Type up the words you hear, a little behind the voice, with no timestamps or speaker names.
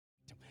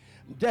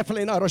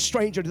Definitely not a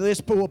stranger to this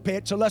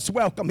pulpit, so let's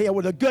welcome him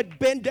with a good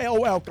Bendale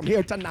welcome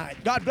here tonight.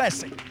 God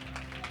bless him.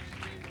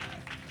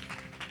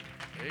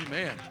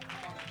 Amen.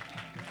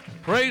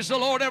 Praise the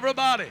Lord,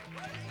 everybody.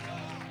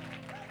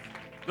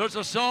 There's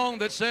a song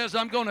that says,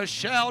 I'm going to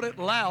shout it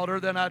louder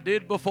than I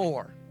did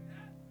before.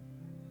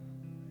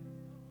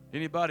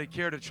 Anybody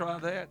care to try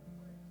that?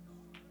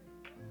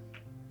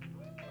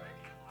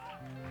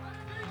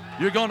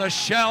 You're going to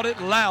shout it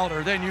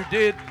louder than you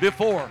did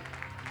before.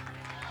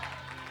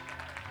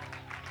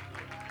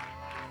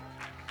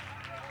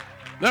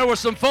 There were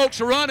some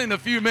folks running a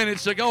few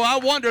minutes ago. I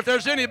wonder if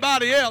there's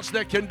anybody else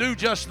that can do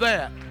just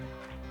that.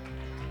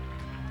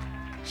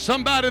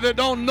 Somebody that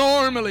don't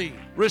normally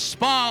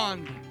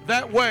respond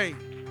that way.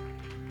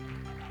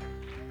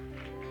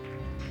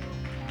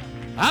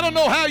 I don't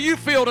know how you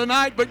feel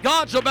tonight, but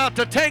God's about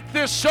to take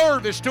this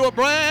service to a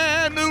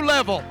brand new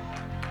level.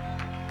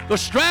 The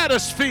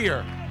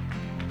stratosphere.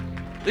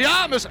 The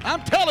atmosphere.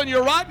 I'm telling you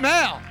right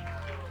now,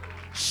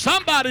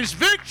 somebody's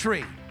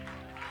victory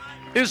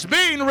is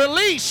being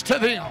released to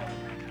them.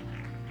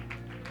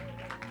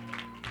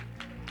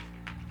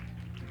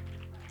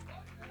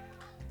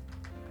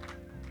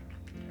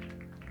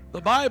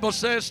 The Bible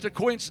says to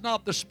quench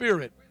not the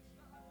spirit.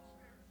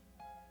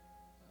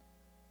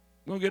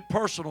 I'm going to get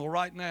personal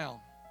right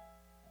now.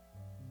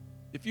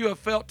 If you have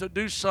felt to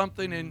do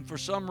something and for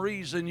some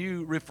reason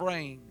you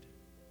refrained,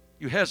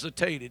 you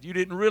hesitated, you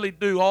didn't really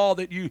do all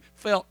that you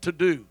felt to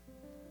do.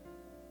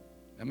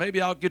 And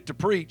maybe I'll get to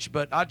preach,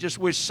 but I just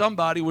wish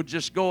somebody would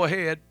just go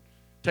ahead,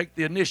 take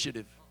the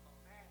initiative.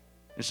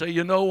 And say,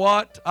 you know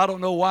what? I don't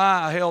know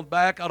why I held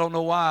back. I don't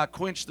know why I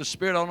quenched the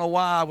spirit. I don't know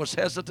why I was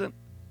hesitant,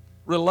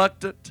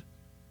 reluctant.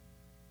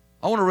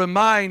 I want to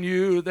remind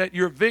you that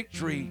your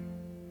victory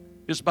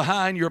is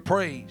behind your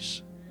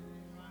praise.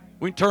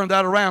 We turn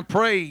that around.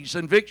 Praise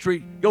and victory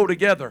go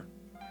together.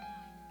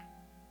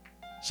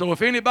 So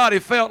if anybody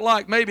felt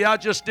like maybe I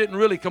just didn't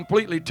really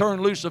completely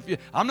turn loose of you,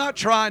 I'm not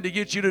trying to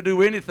get you to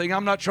do anything.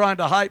 I'm not trying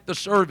to hype the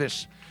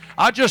service.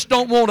 I just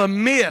don't want to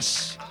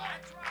miss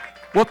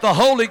what the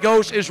Holy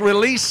Ghost is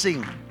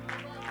releasing,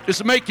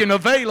 is making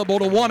available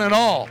to one and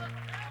all.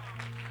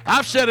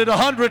 I've said it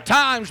 100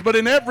 times, but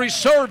in every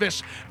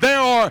service there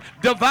are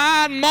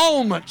divine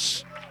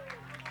moments,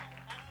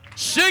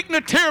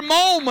 signature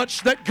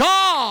moments that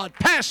God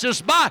passes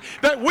by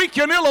that we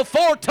can ill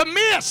afford to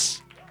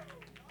miss.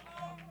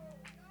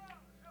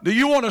 Do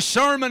you want a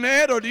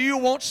sermonette, or do you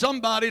want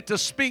somebody to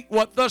speak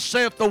what thus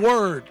saith the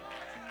Word?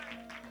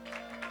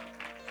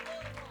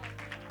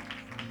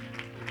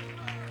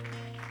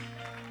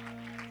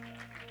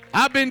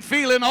 I've been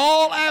feeling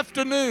all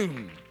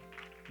afternoon.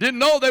 Didn't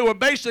know they were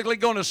basically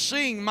going to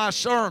sing my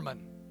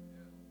sermon.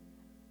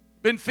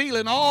 Been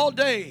feeling all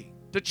day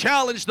to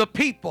challenge the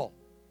people.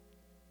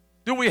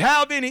 Do we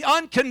have any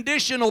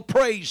unconditional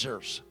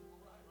praisers?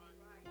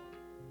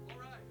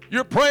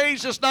 Your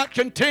praise is not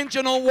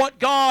contingent on what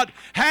God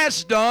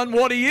has done,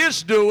 what He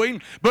is doing,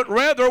 but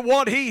rather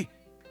what He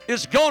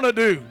is going to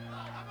do.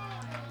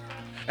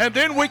 And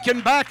then we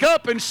can back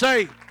up and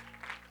say,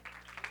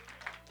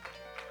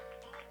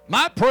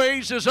 my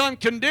praise is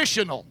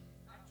unconditional.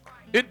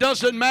 It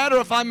doesn't matter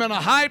if I'm in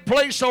a high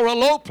place or a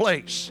low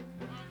place.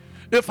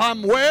 If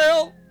I'm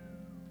well,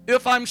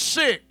 if I'm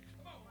sick,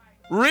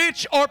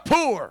 rich or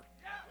poor,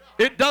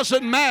 it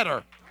doesn't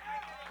matter.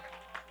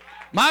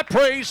 My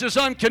praise is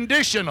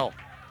unconditional.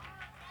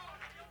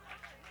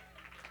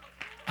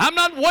 I'm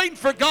not waiting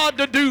for God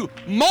to do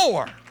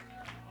more.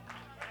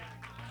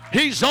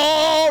 He's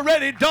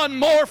already done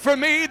more for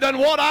me than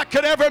what I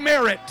could ever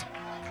merit.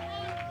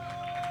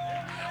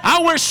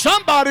 I wish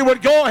somebody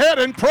would go ahead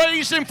and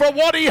praise Him for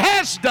what He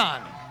has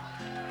done.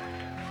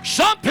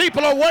 Some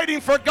people are waiting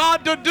for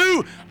God to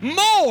do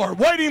more,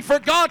 waiting for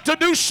God to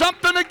do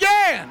something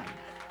again.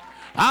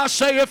 I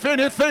say, if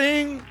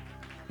anything,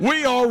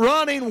 we are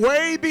running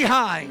way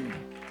behind.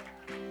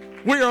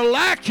 We are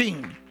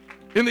lacking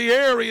in the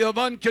area of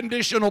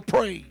unconditional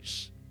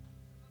praise.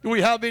 Do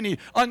we have any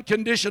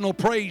unconditional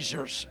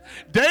praisers?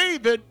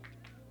 David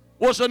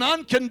was an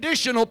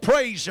unconditional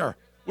praiser.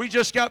 We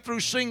just got through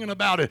singing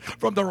about it.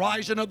 From the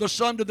rising of the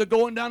sun to the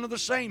going down of the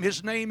same,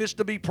 His name is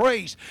to be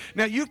praised.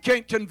 Now, you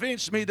can't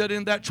convince me that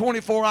in that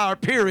 24-hour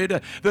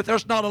period that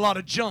there's not a lot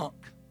of junk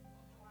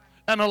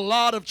and a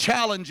lot of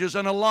challenges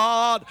and a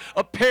lot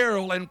of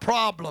peril and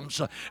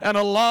problems and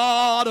a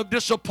lot of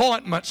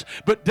disappointments.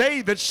 But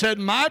David said,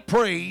 my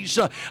praise,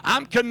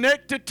 I'm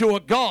connected to a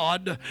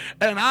God,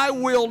 and I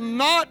will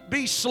not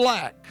be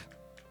slack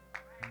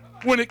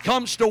when it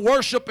comes to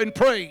worship and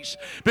praise,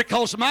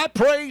 because my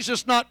praise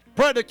is not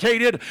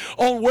predicated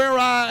on where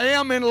I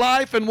am in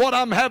life and what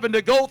I'm having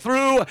to go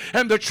through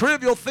and the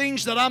trivial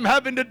things that I'm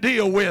having to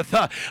deal with.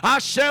 I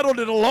settled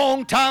it a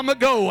long time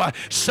ago.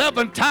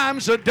 7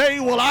 times a day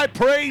will I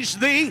praise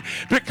Thee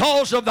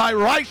because of Thy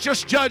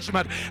righteous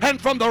judgment, and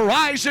from the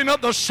rising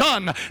of the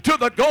sun to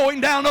the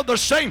going down of the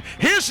same,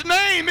 His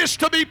name is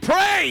to be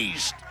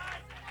praised.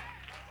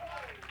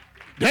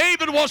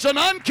 David was an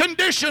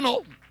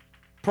unconditional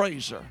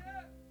praiser.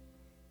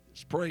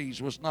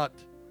 Praise was not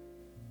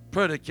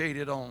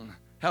predicated on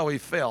how he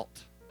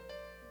felt.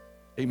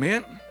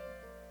 Amen?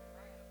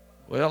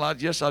 Well, I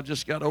guess I've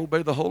just got to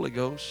obey the Holy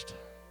Ghost.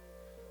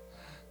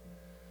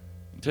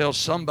 And tell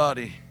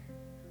somebody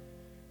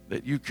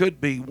that you could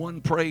be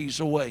one praise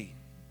away.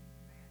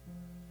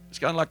 It's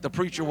kind of like the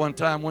preacher one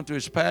time went to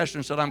his pastor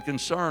and said, I'm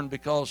concerned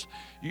because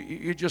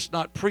you're just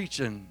not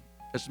preaching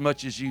as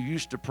much as you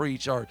used to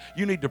preach, or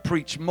you need to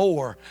preach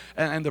more.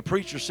 And the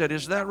preacher said,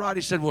 is that right?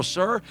 He said, well,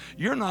 sir,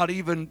 you're not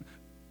even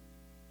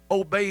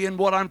obeying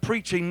what I'm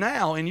preaching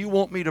now, and you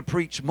want me to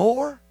preach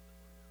more?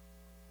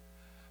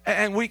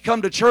 And we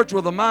come to church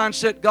with a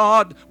mindset,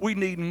 God, we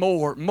need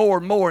more.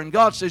 And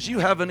God says, you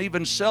haven't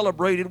even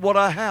celebrated what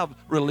I have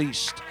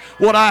released,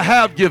 what I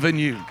have given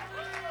you.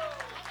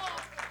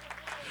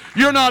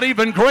 You're not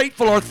even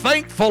grateful or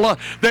thankful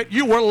that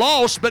you were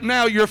lost, but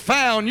now you're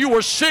found. You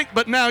were sick,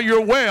 but now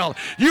you're well.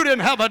 You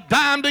didn't have a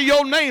dime to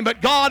your name,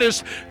 but God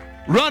is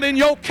running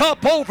your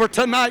cup over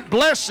tonight.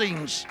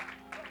 Blessings.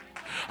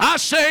 I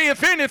say,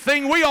 if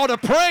anything, we ought to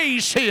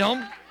praise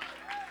Him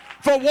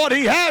for what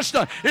He has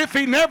done. If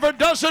He never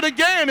does it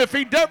again, if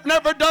He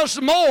never does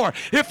more,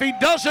 if He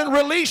doesn't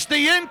release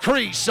the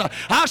increase,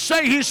 I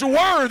say He's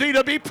worthy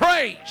to be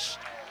praised.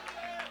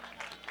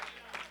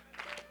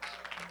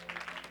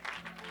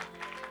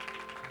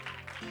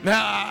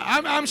 Now,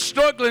 I'm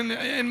struggling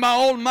in my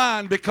own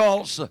mind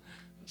because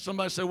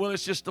somebody said, well,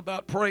 it's just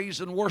about praise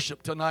and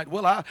worship tonight.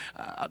 Well,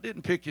 I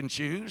didn't pick and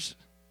choose.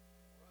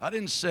 I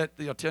didn't set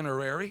the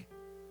itinerary.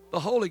 The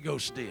Holy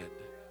Ghost did.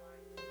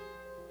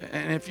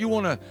 And if you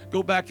want to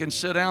go back and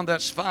sit down,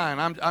 that's fine.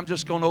 I'm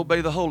just going to obey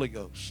the Holy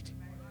Ghost.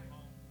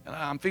 And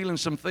I'm feeling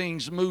some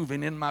things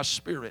moving in my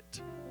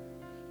spirit.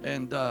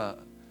 And there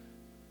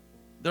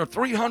are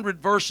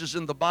 300 verses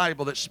in the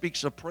Bible that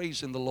speaks of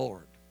praising the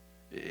Lord.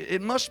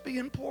 It must be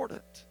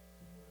important.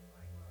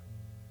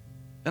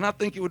 And I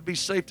think it would be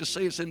safe to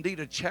say it's indeed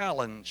a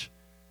challenge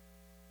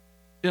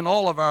in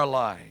all of our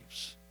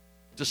lives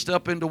to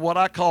step into what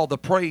I call the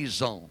praise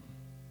zone.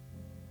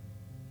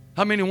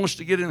 How many wants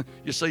to get in?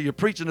 You say you're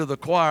preaching to the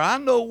choir. I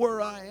know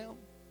where I am.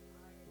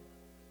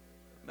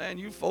 Man,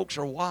 you folks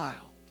are wild.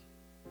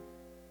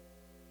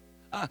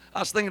 I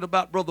was thinking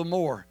about Brother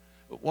Moore,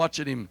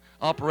 watching him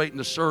operating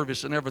the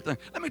service and everything.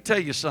 Let me tell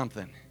you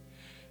something.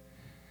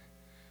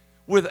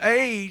 With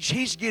age,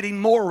 he's getting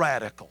more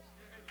radical.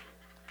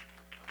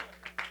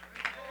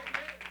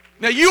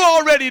 Now, you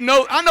already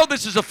know, I know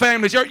this is a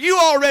family church, you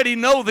already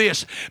know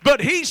this,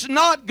 but he's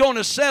not going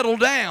to settle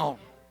down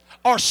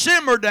or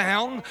simmer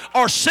down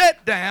or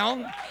sit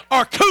down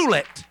or cool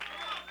it.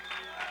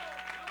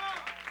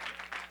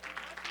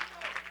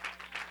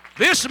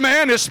 This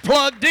man is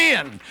plugged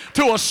in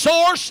to a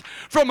source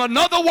from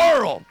another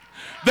world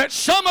that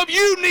some of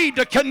you need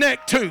to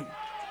connect to.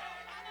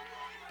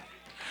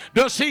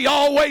 Does he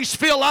always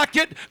feel like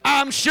it?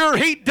 I'm sure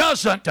he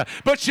doesn't.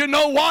 But you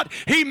know what?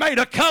 He made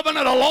a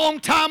covenant a long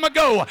time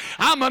ago.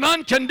 I'm an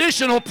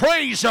unconditional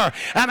praiser,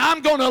 and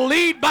I'm going to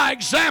lead by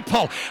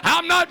example.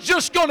 I'm not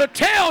just going to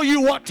tell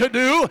you what to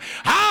do.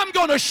 I'm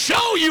going to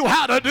show you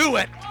how to do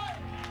it.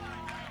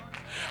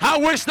 I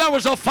wish there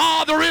was a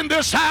father in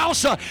this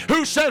house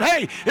who said,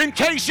 hey, in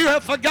case you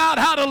have forgot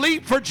how to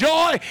leap for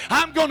joy,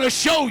 I'm going to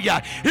show you.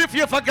 If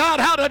you forgot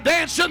how to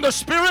dance in the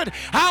Spirit,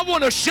 I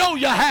want to show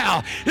you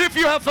how. If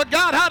you have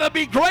forgot how to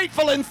be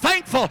grateful and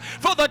thankful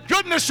for the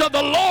goodness of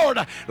the Lord,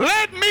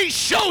 let me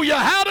show you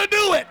how to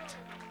do it.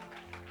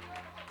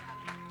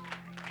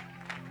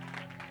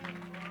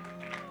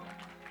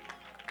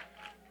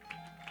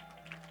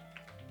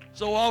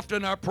 So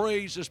often our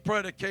praise is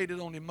predicated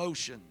on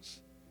emotions.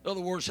 In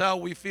other words, how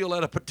we feel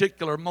at a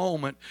particular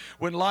moment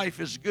when life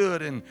is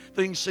good and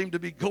things seem to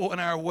be going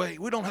our way.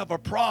 We don't have a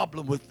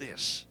problem with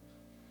this.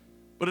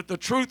 But if the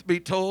truth be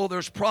told,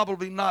 there's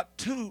probably not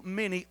too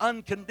many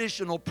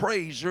unconditional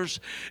praisers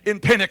in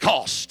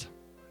Pentecost.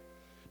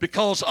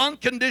 Because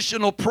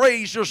unconditional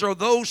praisers are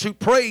those who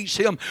praise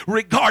Him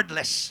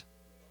regardless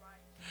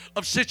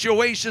of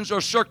situations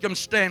or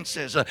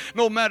circumstances,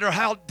 no matter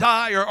how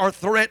dire or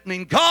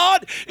threatening.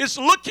 God is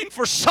looking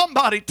for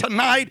somebody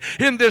tonight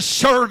in this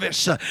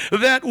service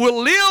that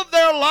will live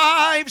their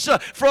lives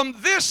from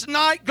this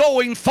night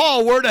going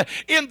forward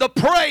in the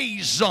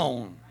praise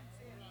zone,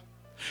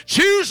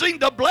 choosing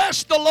to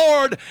bless the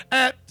Lord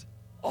at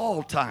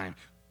all time.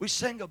 We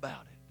sing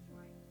about it.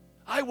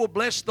 I will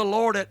bless the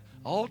Lord at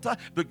all time,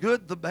 the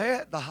good, the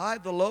bad, the high,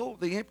 the low,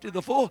 the empty,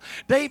 the full.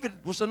 David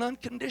was an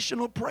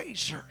unconditional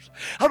praiser.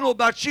 I don't know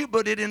about you,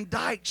 but it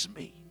indicts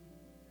me.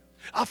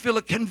 I feel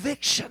a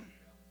conviction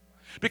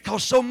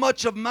because so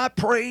much of my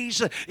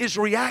praise is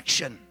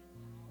reaction.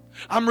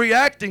 I'm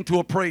reacting to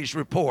a praise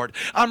report.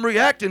 I'm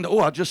reacting to,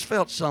 I just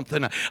felt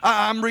something.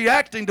 I'm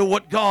reacting to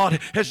what God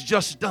has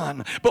just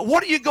done. But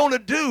what are you going to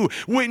do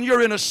when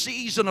you're in a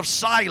season of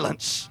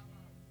silence?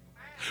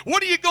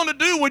 What are you going to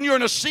do when you're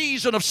in a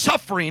season of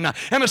suffering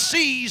and a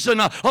season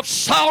of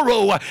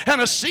sorrow and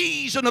a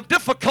season of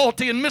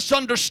difficulty and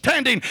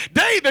misunderstanding?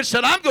 David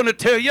said, I'm going to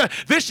tell you,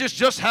 this is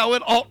just how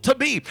it ought to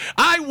be.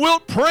 I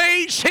will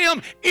praise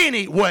Him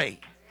anyway.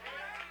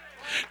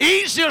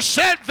 Easier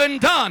said than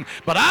done.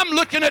 But I'm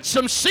looking at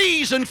some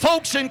seasoned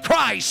folks in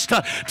Christ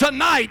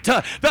tonight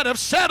that have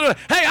said,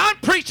 hey, I'm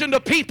preaching to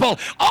people.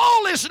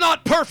 All is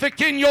not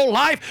perfect in your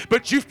life,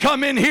 but you've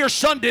come in here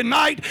Sunday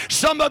night.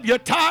 Some of you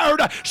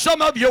tired,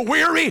 some of you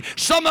weary,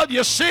 some of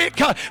you sick,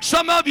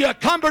 some of you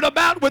cumbered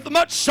about with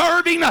much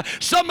serving,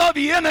 some of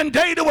you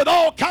inundated with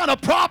all kind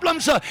of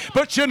problems.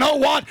 But you know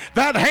what?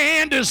 That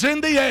hand is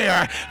in the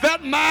air.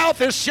 That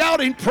mouth is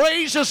shouting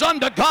praises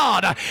unto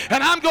God.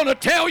 And I'm going to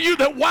tell you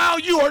that while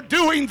you are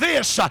doing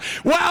this,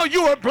 while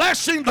you are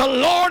blessing the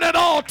Lord at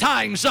all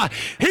times,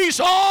 He's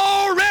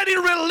already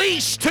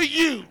released to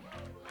you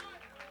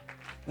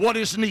what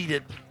is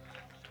needed.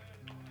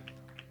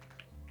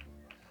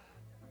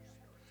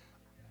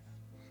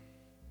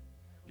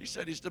 He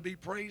said He's to be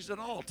praised at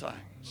all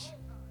times.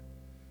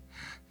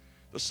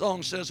 The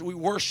song says, we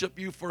worship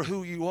you for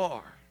who you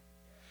are.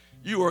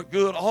 You are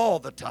good all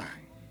the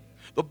time.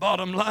 The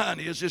bottom line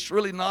is, it's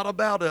really not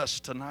about us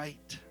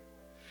tonight.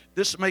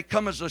 This may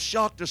come as a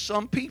shock to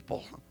some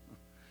people,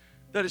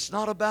 that it's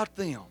not about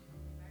them.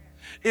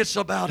 It's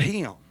about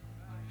Him.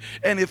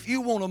 And if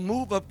you want a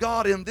move of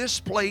God in this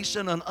place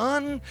in an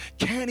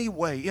uncanny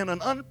way, in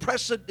an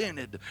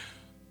unprecedented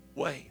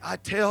way, I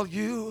tell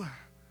you,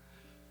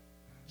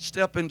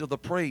 step into the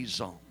praise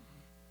zone.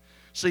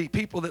 See,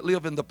 people that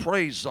live in the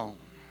praise zone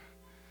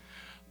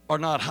are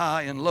not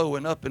high and low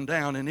and up and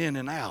down and in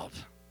and out.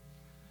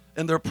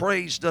 And their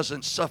praise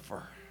doesn't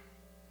suffer.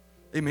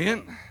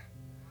 Amen?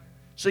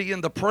 See, in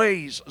the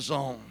praise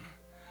zone,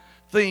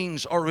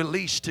 things are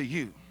released to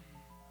you.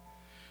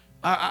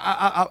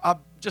 I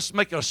just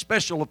make a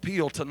special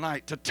appeal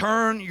tonight to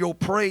turn your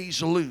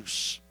praise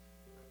loose.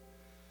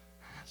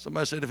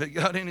 Somebody said if it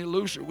got any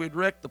looser, we'd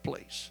wreck the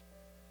place.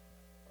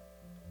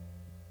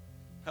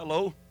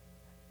 Hello?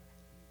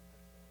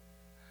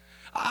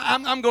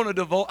 I'm going to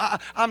devote,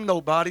 I'm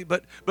nobody,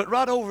 but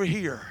right over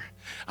here,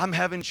 I'm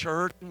having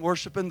church and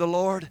worshiping the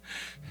Lord.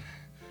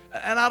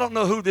 And I don't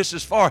know who this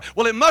is for.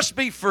 Well, it must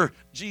be for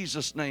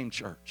Jesus' Name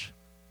Church.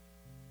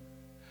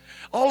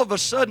 All of a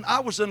sudden, I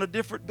was in a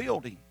different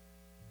building.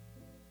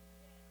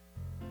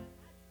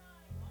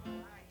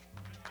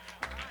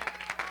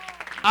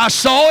 I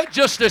saw it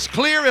just as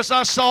clear as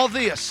I saw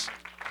this.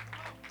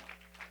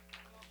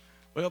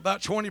 Well,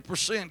 about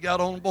 20% got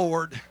on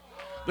board.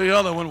 The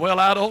other one, well,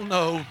 I don't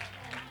know.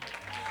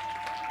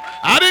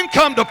 I didn't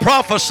come to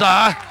prophesy.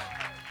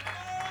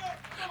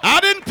 I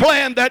didn't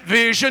plan that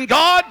vision.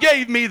 God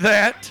gave me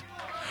that.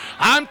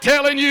 I'm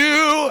telling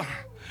you,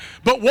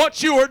 but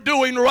what you are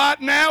doing right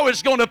now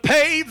is going to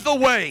pave the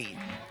way.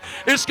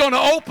 It's going to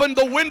open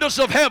the windows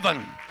of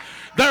heaven.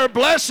 There are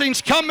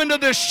blessings coming to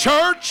this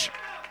church,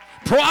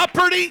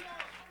 property,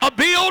 a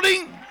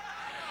building,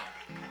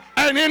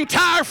 and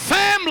entire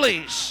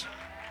families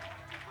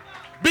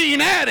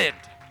being added.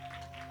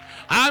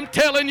 I'm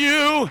telling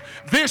you,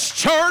 this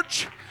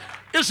church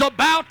is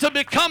about to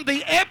become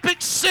the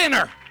epic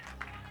center.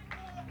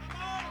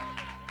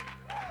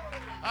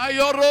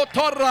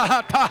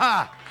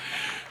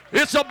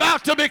 It's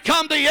about to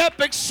become the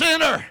epic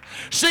center.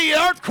 See,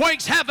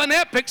 earthquakes have an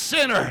epic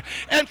center,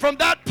 and from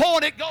that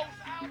point it goes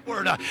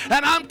outward.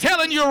 And I'm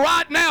telling you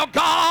right now,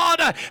 God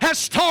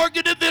has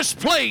targeted this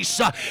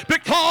place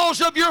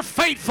because of your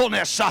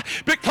faithfulness,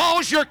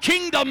 because you're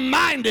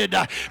kingdom-minded,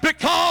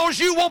 because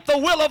you want the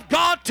will of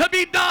God to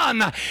be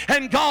done.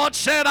 And God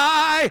said,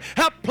 I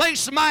have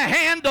placed my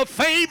hand of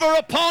favor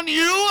upon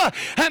you,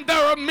 and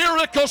there are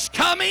miracles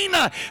coming.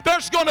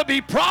 There's going to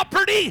be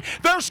property,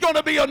 there's going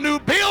to be a new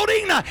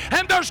building,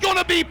 and there's going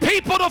to be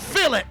people to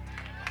fill it.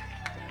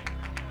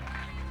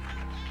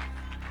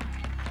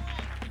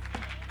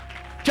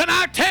 Can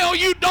I tell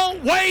you,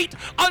 don't wait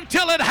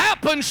until it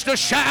happens to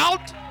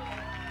shout.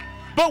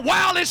 But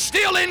while it's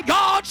still in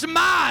God's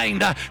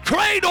mind,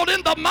 cradled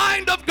in the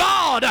mind of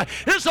God,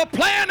 is a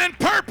plan and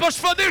purpose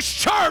for this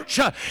church.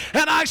 And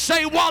I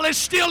say, while it's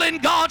still in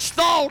God's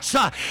thoughts,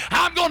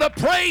 I'm going to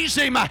praise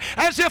Him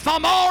as if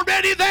I'm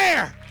already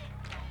there.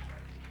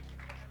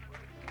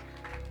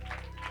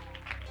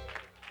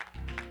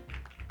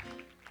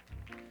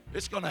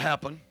 It's going to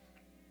happen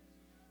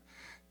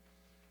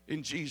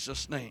in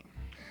Jesus' name.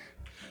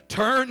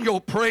 Turn your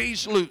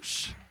praise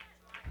loose.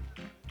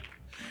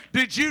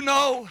 Did you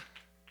know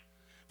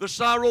the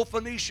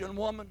Syrophoenician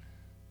woman,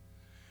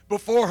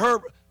 before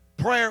her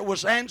prayer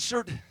was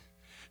answered,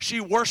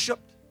 she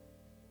worshiped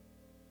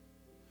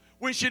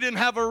when she didn't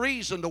have a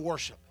reason to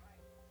worship?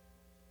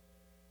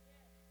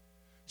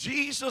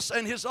 Jesus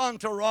and His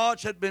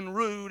entourage had been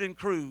rude and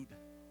crude,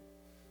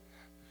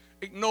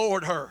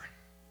 ignored her,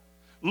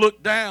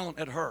 looked down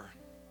at her,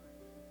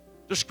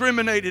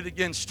 discriminated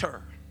against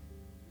her.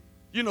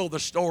 You know the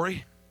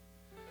story.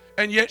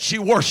 And yet she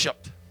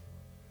worshiped.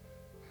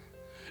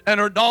 And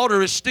her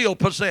daughter is still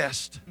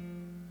possessed,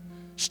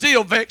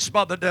 still vexed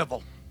by the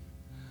devil.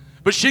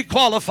 But she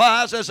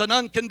qualifies as an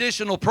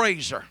unconditional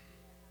praiser.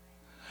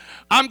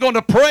 I'm going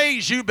to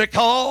praise you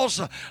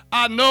because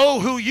I know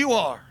who you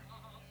are.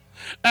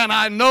 And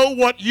I know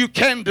what you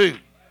can do.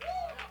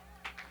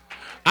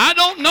 I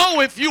don't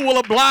know if you will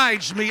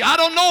oblige me. I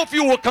don't know if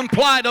you will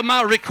comply to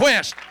my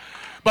request.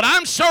 But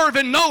I'm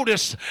serving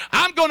notice.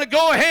 I'm going to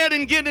go ahead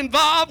and get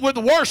involved with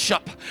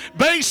worship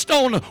based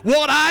on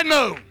what I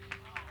know.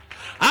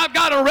 I've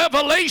got a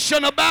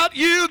revelation about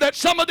you that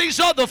some of these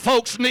other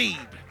folks need.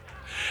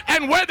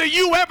 And whether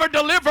you ever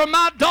deliver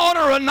my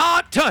daughter or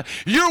not,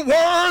 you're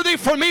worthy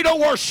for me to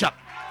worship.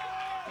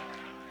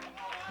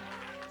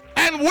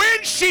 And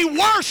when she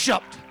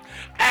worshiped,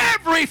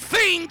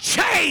 everything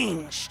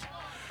changed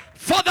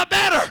for the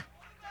better.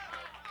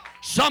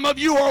 Some of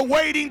you are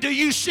waiting till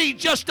you see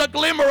just a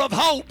glimmer of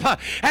hope,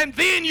 and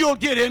then you'll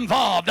get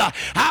involved.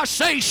 I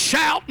say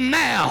shout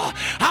now.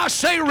 I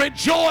say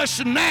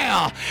rejoice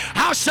now.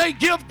 I say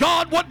give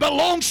God what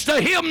belongs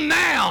to Him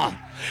now,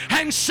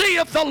 and see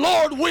if the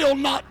Lord will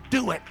not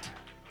do it.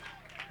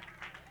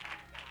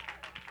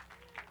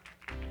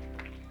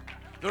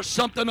 There's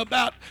something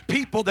about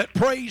people that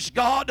praise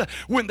God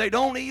when they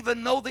don't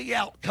even know the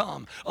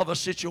outcome of a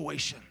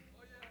situation.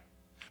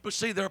 But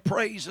see, their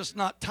praise is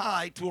not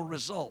tied to a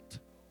result.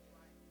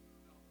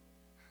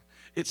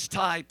 It's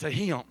tied to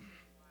Him.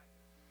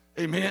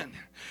 Amen.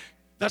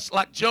 That's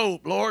like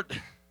Job, Lord.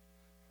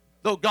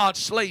 Though God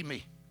slay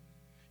me,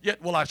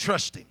 yet will I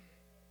trust Him.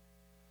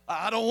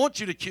 I don't want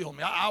you to kill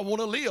me. I want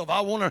to live.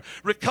 I want to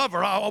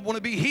recover. I want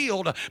to be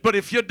healed. But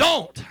if you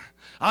don't,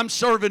 I'm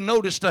serving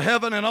notice to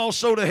heaven and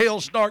also to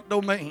hell's dark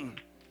domain.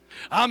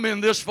 I'm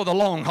in this for the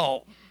long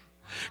haul.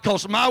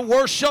 Because my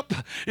worship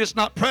is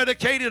not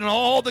predicated on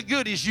all the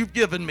goodies you've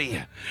given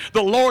me.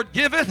 The Lord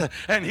giveth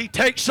and He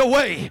takes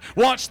away.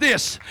 Watch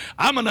this.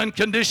 I'm an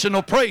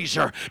unconditional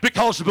praiser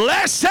because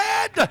blessed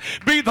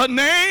be the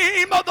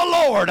name of the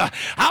Lord.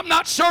 I'm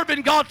not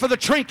serving God for the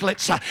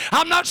trinkets.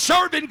 I'm not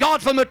serving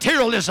God for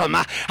materialism.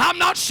 I'm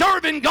not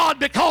serving God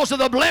because of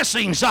the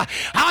blessings.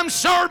 I'm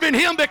serving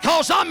Him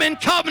because I'm in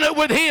covenant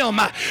with Him.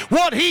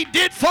 What He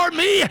did for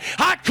me,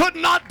 I could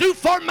not do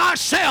for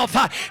myself.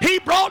 He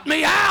brought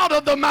me out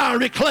of the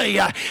miry clay.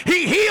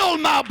 He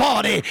healed my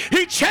body.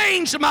 He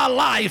changed my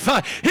life.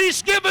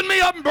 He's given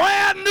me a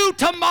brand new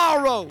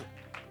tomorrow.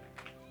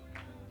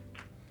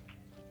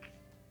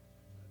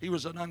 He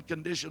was an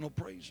unconditional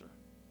praiser.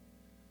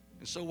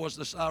 And so was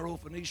the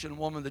Syrophoenician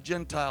woman, the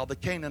Gentile, the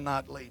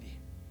Canaanite lady.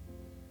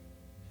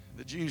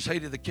 The Jews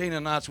hated the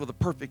Canaanites with a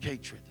perfect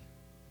hatred.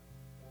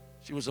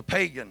 She was a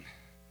pagan.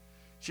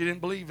 She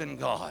didn't believe in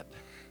God.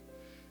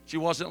 She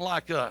wasn't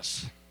like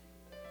us.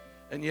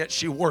 And yet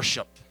she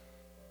worshiped.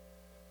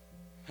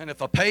 And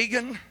if a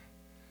pagan,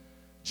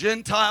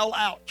 Gentile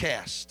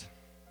outcast,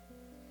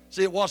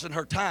 see, it wasn't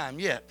her time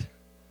yet,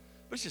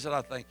 but she said,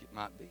 I think it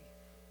might be.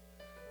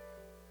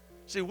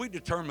 See, we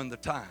determine the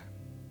time.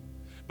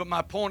 But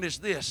my point is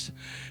this.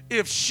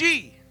 If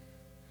she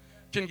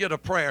can get a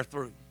prayer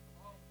through,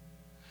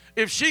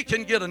 if she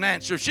can get an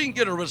answer, if she can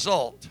get a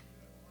result,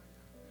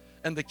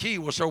 and the key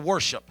was her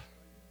worship.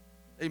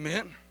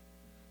 Amen.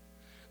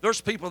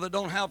 There's people that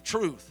don't have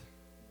truth.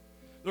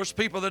 There's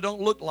people that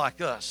don't look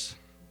like us.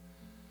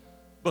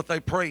 But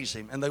they praise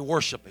Him and they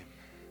worship Him.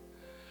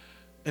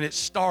 And it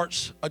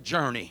starts a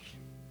journey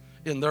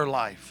in their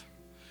life.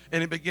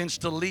 And it begins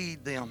to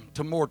lead them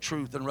to more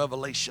truth and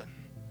revelation.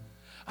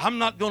 I'm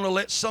not going to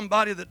let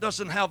somebody that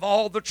doesn't have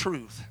all the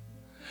truth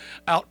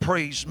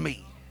outpraise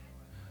me.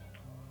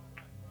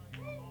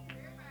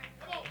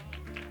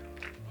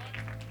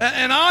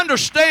 And I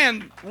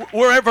understand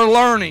we're ever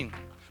learning.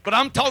 But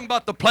I'm talking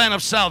about the plan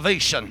of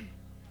salvation.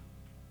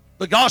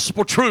 The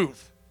gospel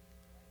truth.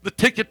 The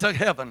ticket to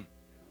heaven.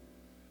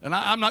 And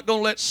I'm not going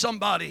to let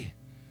somebody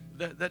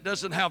that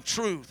doesn't have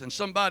truth and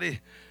somebody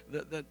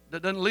that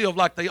doesn't live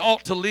like they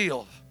ought to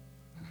live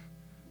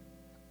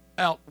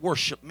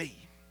out-worship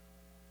me,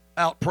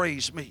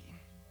 out-praise me.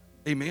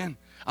 Amen.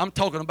 I'm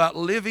talking about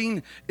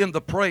living in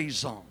the praise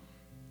zone.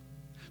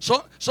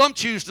 So, some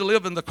choose to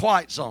live in the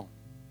quiet zone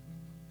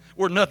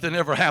where nothing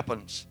ever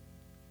happens.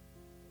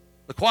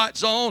 The quiet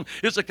zone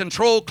is a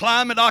controlled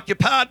climate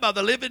occupied by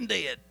the living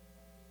dead.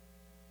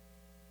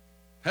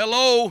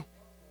 Hello?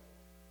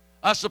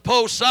 I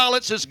suppose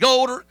silence is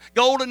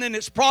golden in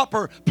its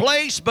proper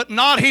place, but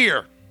not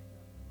here.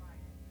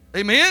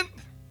 Amen?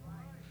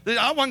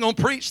 I wasn't going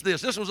to preach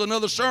this. This was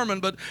another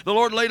sermon, but the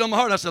Lord laid on my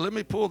heart. I said, let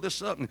me pull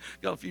this up and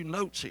got a few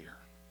notes here.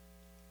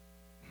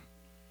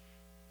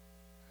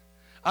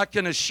 I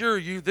can assure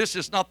you this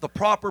is not the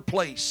proper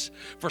place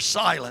for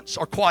silence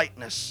or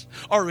quietness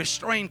or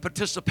restrained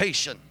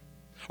participation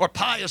or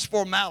pious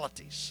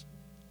formalities.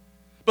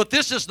 But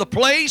this is the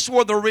place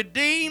where the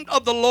redeemed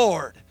of the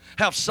Lord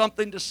have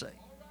something to say.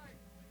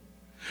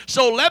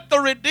 So let the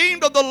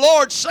redeemed of the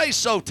Lord say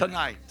so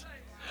tonight.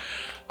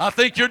 I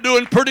think you're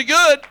doing pretty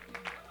good.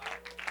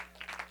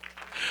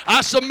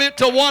 I submit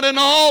to one and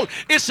all,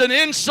 it's an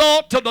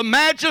insult to the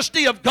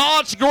majesty of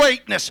God's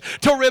greatness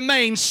to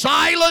remain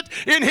silent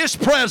in His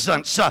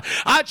presence.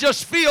 I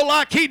just feel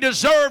like He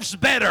deserves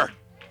better.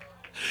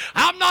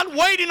 I'm not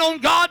waiting on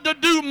God to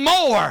do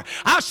more.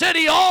 I said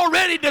He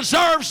already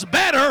deserves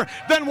better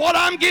than what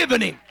I'm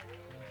giving Him.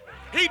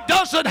 He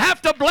doesn't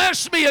have to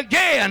bless me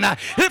again.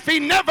 If He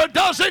never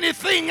does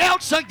anything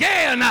else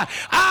again,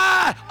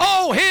 I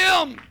owe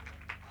Him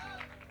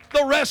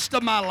the rest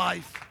of my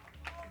life.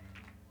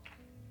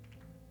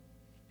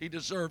 He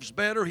deserves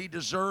better. He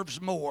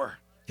deserves more.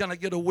 Can I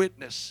get a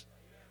witness?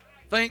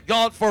 Thank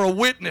God for a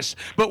witness.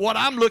 But what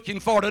I'm looking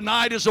for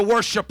tonight is a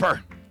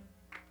worshiper.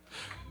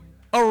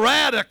 A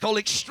radical,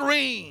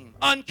 extreme,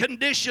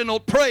 unconditional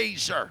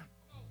praiser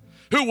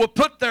who will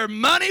put their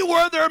money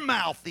where their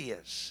mouth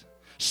is.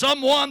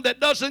 Someone that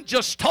doesn't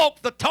just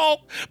talk the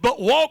talk,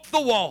 but walk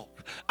the walk.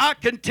 I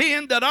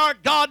contend that our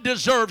God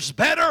deserves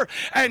better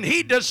and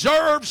He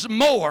deserves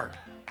more.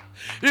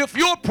 If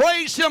you'll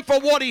praise Him for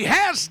what He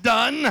has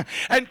done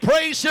and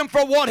praise Him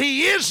for what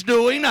He is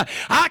doing,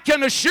 I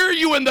can assure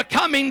you in the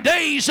coming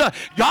days,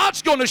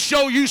 God's going to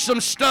show you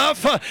some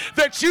stuff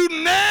that you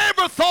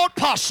never thought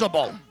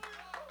possible.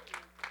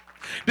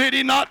 Did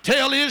He not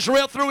tell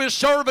Israel through His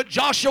servant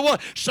Joshua,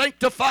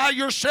 sanctify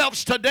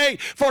yourselves today,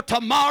 for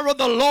tomorrow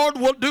the Lord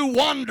will do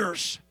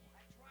wonders?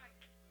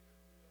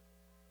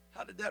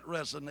 How did that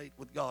resonate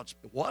with God's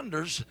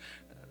wonders?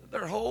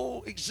 Their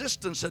whole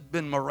existence had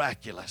been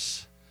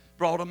miraculous.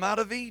 Brought them out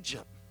of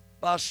Egypt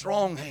by a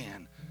strong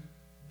hand.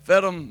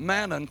 Fed them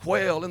manna and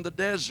quail in the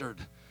desert.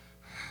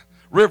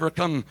 River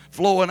come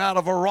flowing out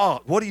of a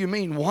rock. What do you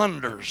mean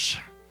wonders?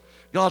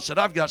 God said,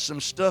 I've got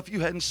some stuff you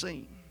hadn't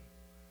seen.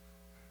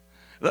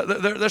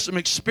 There's some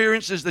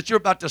experiences that you're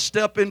about to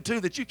step into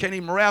that you can't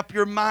even wrap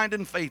your mind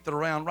and faith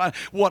around, right?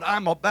 What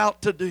I'm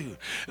about to do.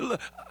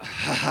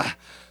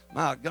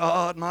 My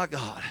God, my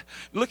God.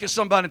 Look at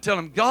somebody and tell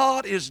them,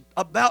 God is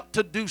about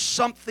to do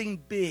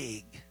something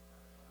big.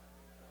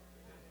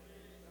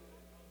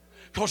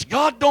 Because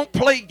God don't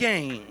play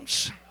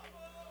games.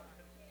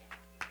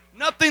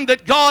 Nothing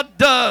that God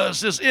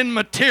does is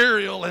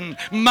immaterial and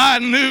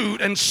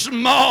minute and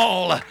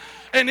small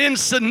and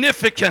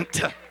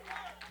insignificant.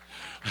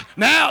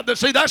 Now,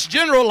 see, that's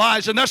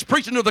generalizing. That's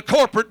preaching to the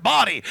corporate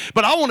body.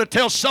 But I want to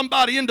tell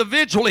somebody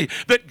individually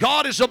that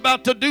God is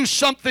about to do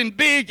something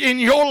big in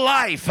your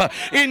life,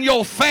 in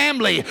your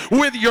family,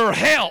 with your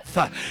health.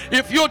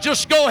 If you'll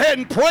just go ahead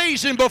and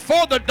praise Him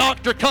before the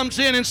doctor comes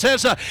in and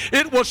says,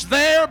 it was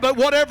there, but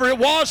whatever it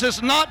was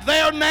is not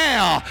there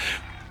now.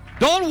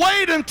 Don't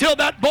wait until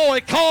that boy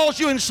calls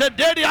you and said,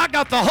 Daddy, I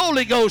got the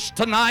Holy Ghost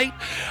tonight.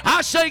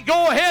 I say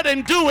go ahead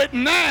and do it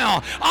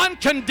now,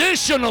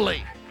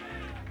 unconditionally.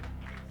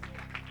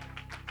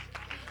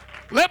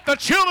 Let the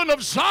children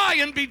of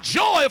Zion be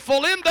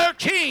joyful in their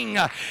King.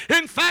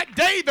 In fact,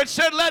 David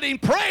said, let him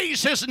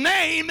praise His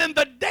name in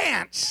the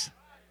dance.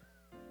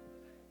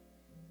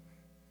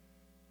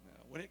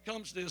 Now, when it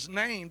comes to His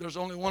name, there's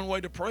only one way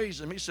to praise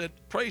Him. He said,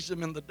 praise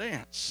Him in the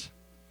dance.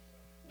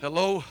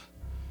 Hello?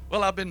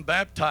 Well, I've been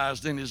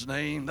baptized in His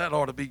name. That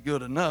ought to be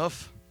good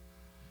enough.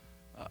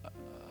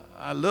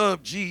 I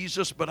love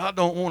Jesus, but I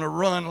don't want to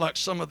run like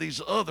some of these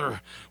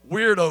other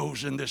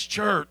weirdos in this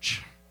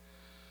church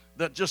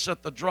that just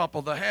at the drop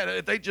of the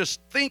hat, they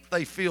just think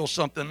they feel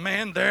something.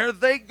 Man, there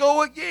they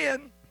go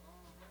again.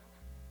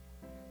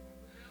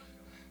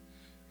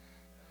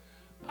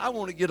 I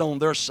want to get on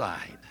their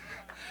side.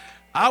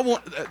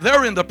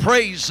 They're in the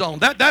praise zone.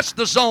 That's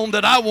the zone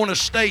that I want to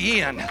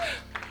stay in.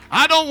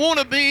 I don't want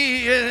to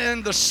be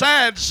in the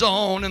sad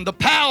zone, and the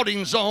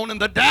pouting zone, and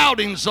the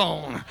doubting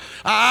zone.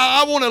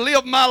 I want to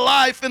live my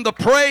life in the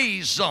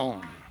praise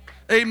zone.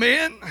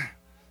 Amen?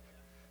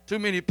 Too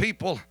many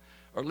people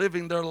are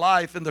living their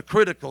life in the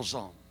critical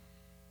zone,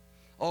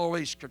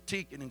 always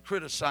critiquing and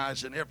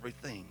criticizing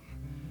everything.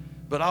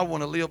 But I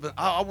want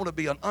to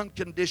be an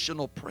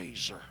unconditional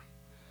praiser.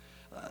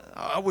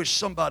 I wish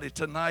somebody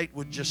tonight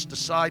would just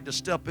decide to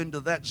step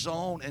into that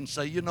zone and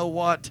say, you know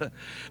what,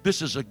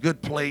 this is a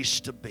good place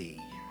to be.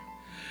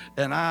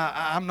 And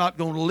I'm not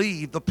going to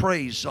leave the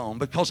praise zone,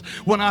 because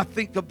when I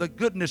think of the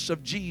goodness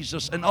of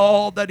Jesus and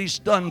all that He's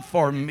done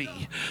for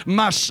me,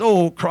 my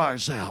soul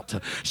cries out.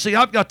 See,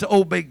 I've got to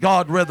obey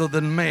God rather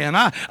than man.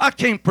 I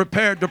came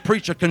prepared to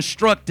preach a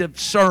constructive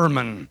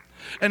sermon.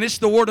 And it's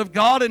the Word of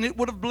God, and it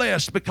would have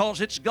blessed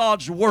because it's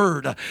God's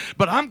Word.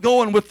 But I'm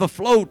going with the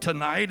flow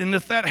tonight, and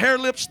if that hair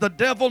lifts the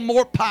devil,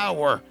 more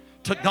power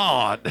to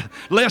God,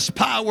 less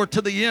power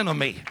to the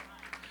enemy.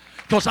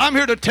 Because I'm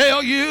here to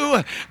tell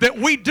you that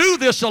we do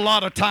this a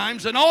lot of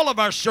times in all of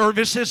our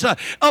services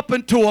up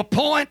until a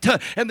point,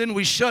 and then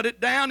we shut it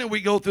down and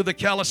we go through the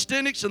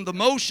calisthenics and the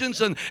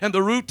motions and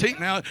the routine.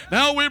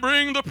 Now we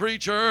bring the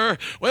preacher.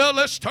 Well,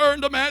 let's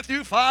turn to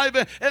Matthew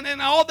 5, and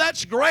all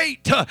that's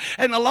great.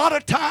 And a lot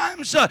of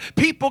times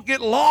people get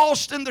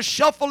lost in the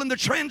shuffle and the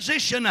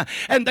transition,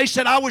 and they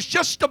said, I was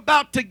just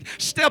about to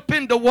step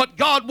into what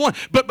God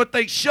wants, but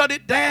they shut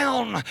it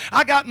down.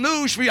 I got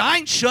news for you. I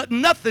ain't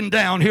shutting nothing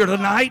down here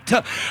tonight.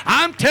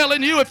 I'm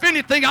telling you, if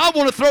anything, I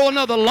want to throw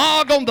another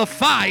log on the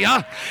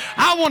fire.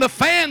 I want to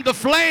fan the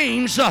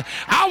flames.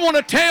 I want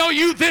to tell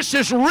you this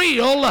is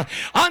real,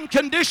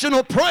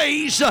 unconditional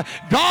praise.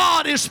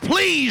 God is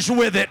pleased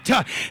with it.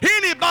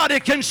 Anybody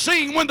can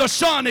sing when the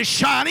sun is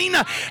shining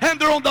and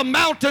they're on the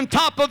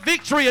mountaintop of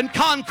victory and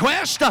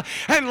conquest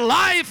and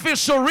life is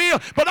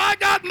surreal. But I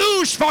got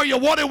news for you.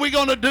 What are we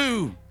going to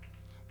do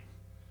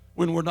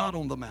when we're not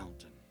on the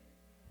mountain?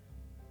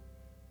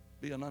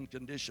 Be an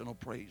unconditional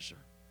praiser.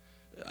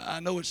 I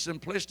know it's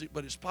simplistic,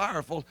 but it's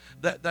powerful.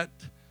 That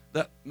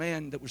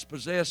man that was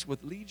possessed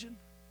with legion,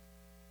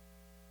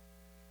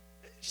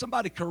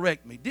 somebody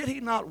correct me, did he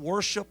not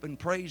worship and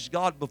praise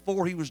God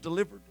before he was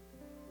delivered?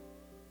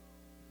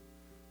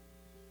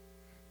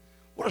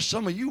 What are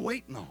some of you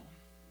waiting on?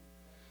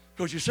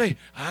 Because you say,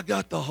 I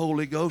got the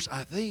Holy Ghost,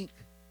 I think.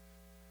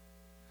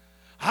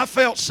 I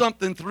felt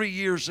something 3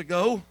 years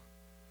ago.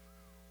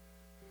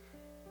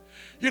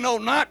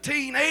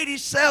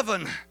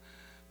 1987.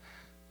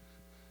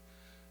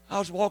 I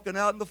was walking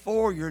out in the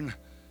foyer and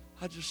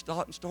I just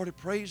stopped and started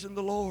praising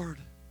the Lord.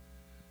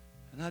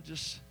 And I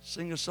just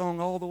sing a song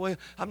all the way.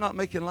 I'm not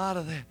making light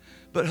of that.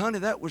 But honey,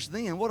 that was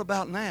then. What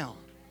about now?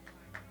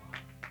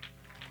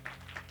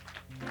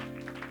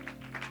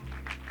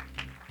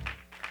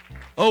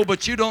 Oh,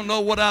 but you don't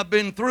know what I've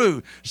been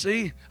through.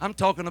 See, I'm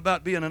talking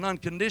about being an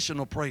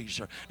unconditional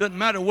praiser. Doesn't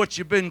matter what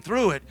you've been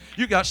through it.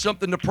 You got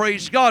something to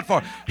praise God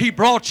for. He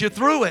brought you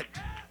through it.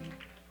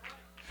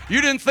 You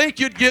didn't think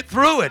you'd get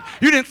through it.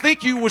 You didn't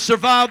think you would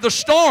survive the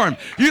storm.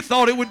 You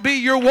thought it would be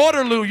your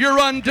Waterloo, your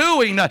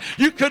undoing.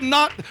 You could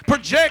not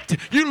project.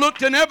 You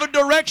looked in every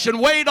direction,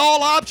 weighed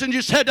all options.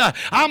 You said,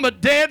 I'm a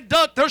dead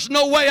duck. There's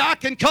no way I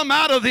can come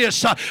out of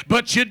this.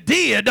 But you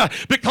did,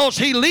 because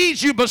He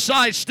leads you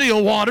beside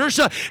still waters.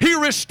 He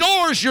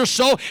restores your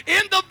soul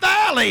in the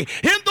valley,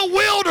 in the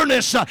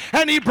wilderness.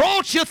 And He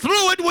brought you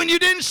through it when you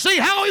didn't see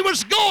how He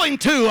was going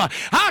to.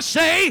 I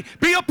say,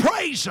 be a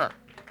praiser.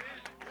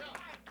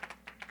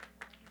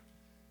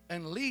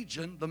 And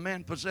Legion, the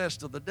man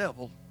possessed of the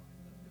devil,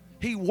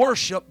 he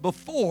worshiped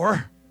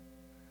before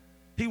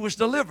he was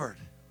delivered.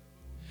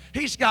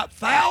 He's got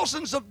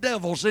thousands of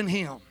devils in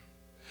him.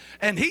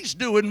 And he's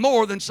doing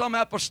more than some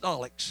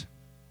apostolics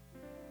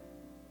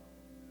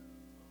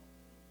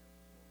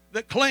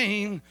that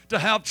claim to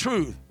have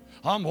truth.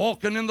 I'm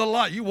walking in the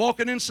light. You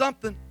walking in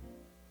something?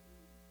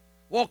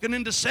 Walking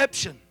in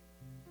deception.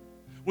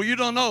 Well, you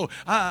don't know.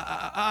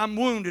 I'm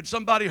wounded.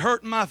 Somebody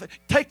hurt my face.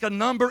 Take a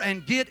number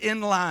and get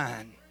in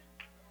line.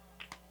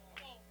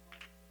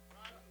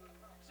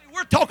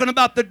 We're talking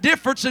about the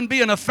difference in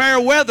being a fair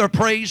weather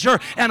praiser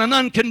and an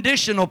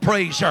unconditional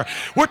praiser.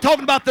 We're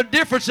talking about the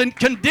difference in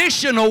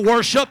conditional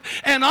worship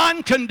and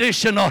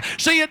unconditional.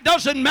 See, it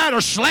doesn't matter.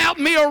 Slap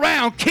me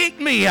around, kick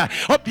me,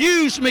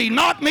 abuse me,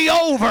 knock me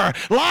over.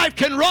 Life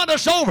can run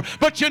us over.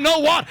 But you know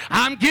what?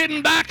 I'm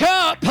getting back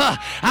up.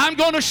 I'm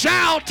going to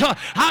shout.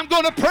 I'm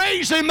going to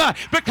praise Him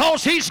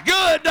because He's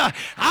good.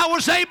 I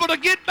was able to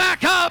get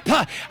back up.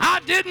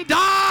 I didn't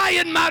die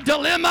in my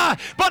dilemma,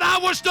 but I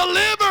was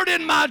delivered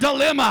in my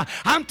dilemma.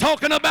 I'm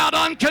talking about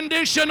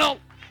unconditional.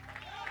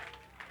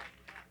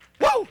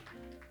 Whoa!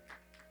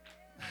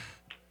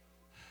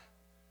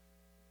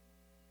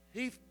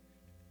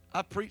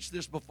 I preached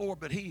this before,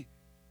 but he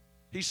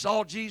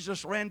saw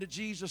Jesus, ran to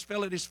Jesus,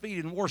 fell at His feet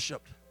and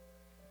worshiped.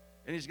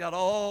 And he's got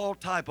all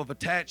type of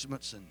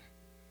attachments and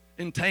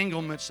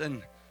entanglements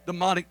and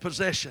demonic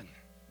possession.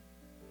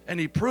 And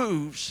he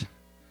proves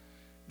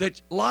that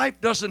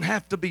life doesn't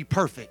have to be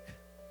perfect,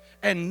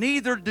 and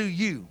neither do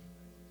you,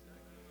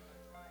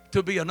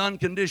 to be an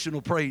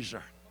unconditional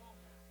praiser.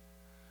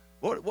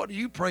 What do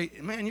you pray?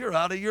 Man, you're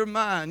out of your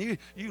mind.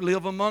 You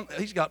live among,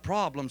 he's got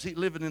problems. He's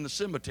living in the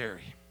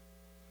cemetery.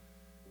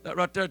 That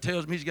right there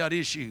tells me he's got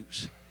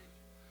issues.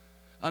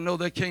 I know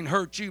they can't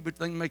hurt you, but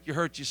they can make you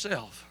hurt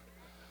yourself.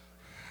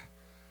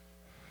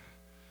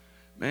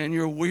 Man,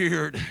 you're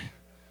weird.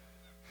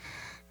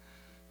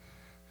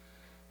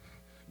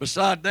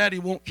 Beside that, he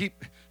won't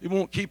keep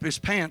his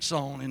pants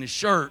on and his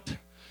shirt,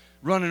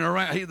 running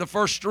around. He's the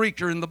first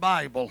streaker in the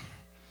Bible.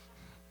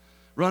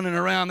 Running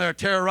around there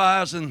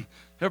terrorizing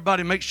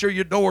everybody. Make sure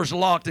your door's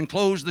locked and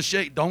close the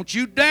shade. Don't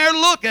you dare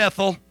look,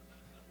 Ethel.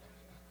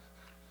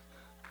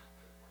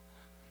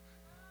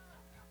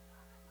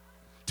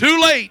 Too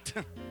late.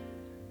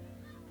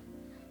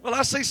 Well,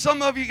 I see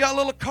some of you got a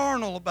little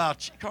carnal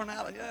about you.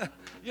 Carnality, yeah.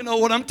 You know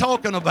what I'm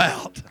talking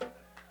about.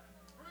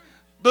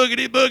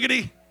 Boogity,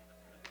 boogity.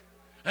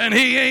 And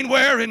he ain't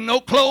wearing no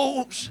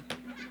clothes.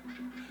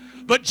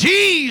 But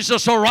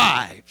Jesus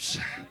arrives.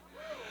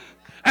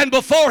 And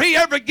before he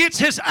ever gets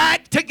his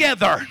act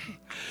together,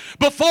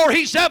 before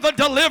he's ever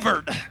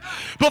delivered,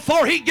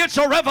 before he gets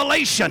a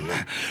revelation,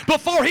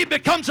 before he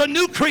becomes a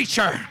new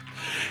creature,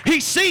 He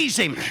sees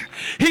him.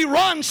 He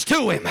runs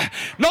to him.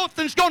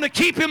 Nothing's going to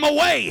keep him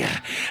away.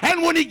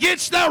 And when he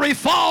gets there, he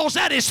falls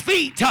at his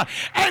feet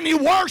and he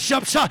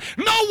worships. No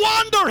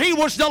wonder he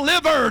was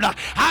delivered.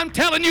 I'm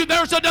telling you,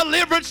 there's a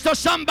deliverance to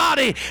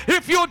somebody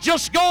if you'll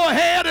just go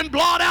ahead and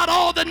blot out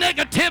all the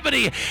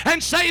negativity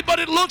and say, but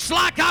it looks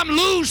like I'm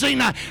losing.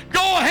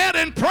 Go ahead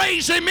and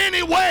praise him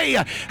anyway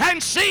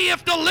and see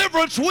if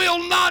deliverance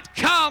will not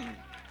come.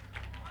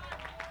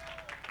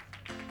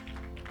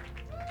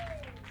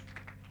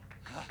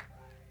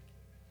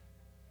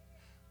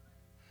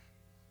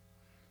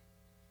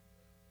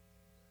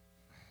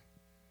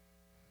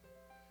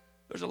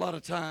 There's a lot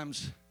of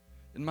times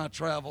in my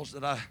travels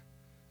that I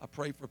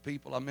pray for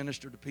people, I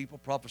minister to people,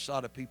 prophesy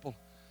to people,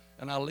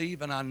 and I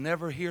leave and I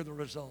never hear the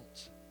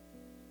results.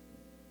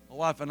 My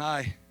wife and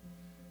I,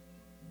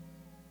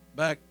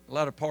 back the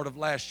latter part of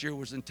last year,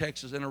 was in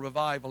Texas in a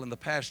revival, and the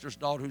pastor's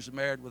daughter, who's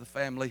married with a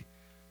family,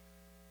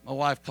 my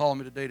wife called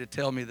me today to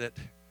tell me that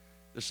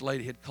this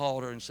lady had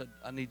called her and said,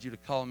 I need you to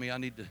call me. I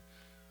need to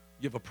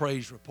give a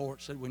praise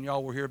report. Said, when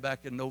y'all were here back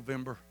in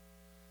November,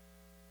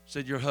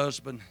 said your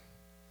husband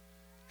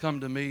come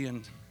to me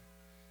and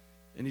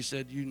he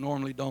said, you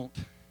normally don't,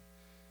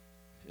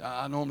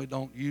 I normally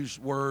don't use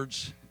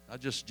words, I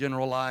just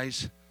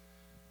generalize,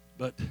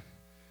 but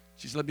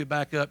she said, let me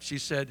back up. She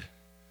said,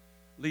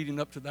 leading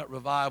up to that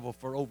revival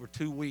for over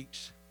 2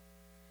 weeks,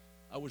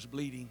 I was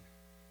bleeding,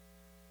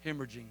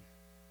 hemorrhaging.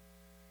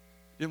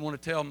 Didn't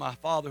want to tell my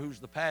father, who's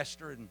the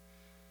pastor,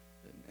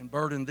 and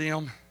burden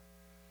them,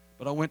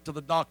 but I went to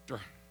the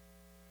doctor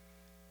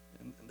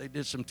and they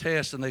did some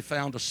tests and they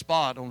found a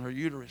spot on her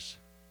uterus.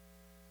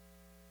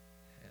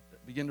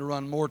 Began to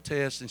run more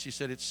tests, and she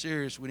said, it's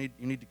serious. You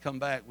need to come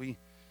back. We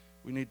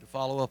need to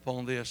follow up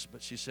on this.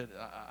 But she said,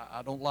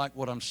 I don't like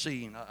what I'm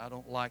seeing. I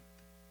don't like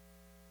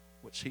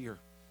what's here.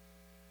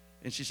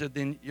 And she said,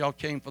 then y'all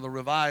came for the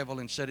revival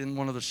and said in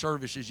one of the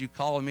services, you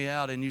called me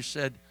out and you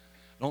said,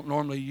 I don't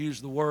normally use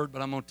the word,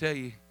 but I'm going to tell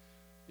you,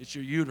 it's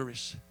your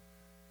uterus.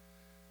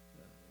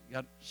 You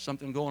got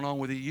something going on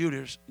with the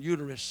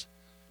uterus,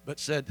 but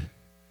said,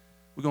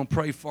 we're going to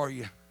pray for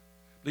you.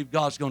 Believe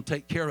God's going to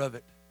take care of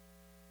it.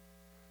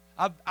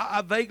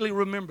 I vaguely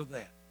remember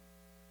that.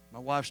 My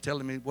wife's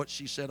telling me what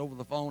she said over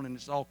the phone, and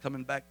it's all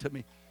coming back to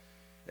me.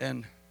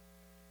 And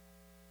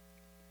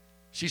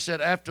she said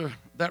after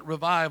that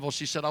revival,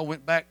 she said, I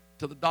went back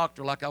to the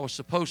doctor like I was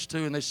supposed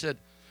to, and they said,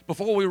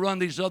 before we run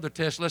these other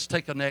tests, let's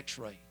take an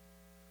x-ray.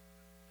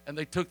 And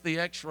they took the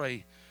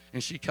x-ray,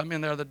 and she come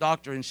in there, the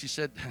doctor, and she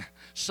said,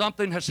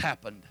 something has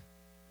happened.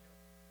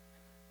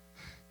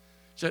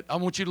 Said, I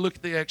want you to look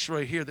at the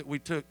x-ray here that we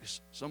took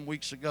some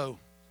weeks ago.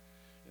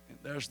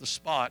 There's the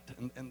spot,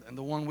 and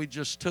the one we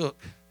just took,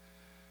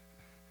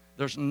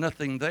 there's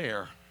nothing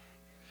there.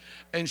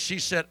 And she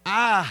said,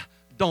 I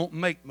don't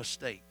make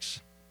mistakes.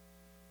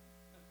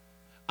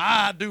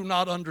 I do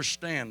not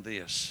understand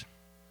this.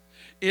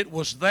 It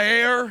was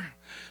there,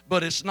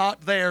 but it's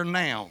not there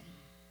now.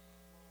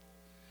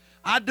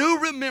 I do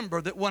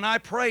remember that when I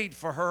prayed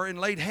for her and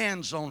laid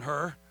hands on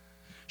her,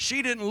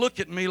 she didn't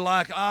look at me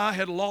like I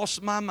had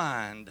lost my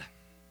mind.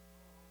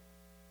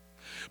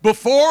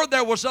 Before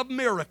there was a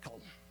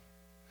miracle,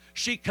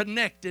 she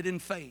connected in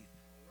faith.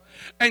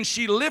 And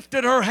she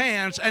lifted her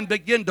hands and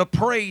began to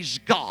praise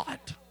God.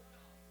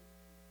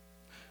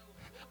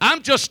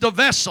 I'm just a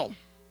vessel.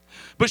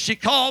 But she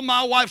called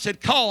my wife,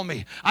 said, call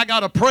me. I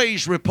got a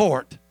praise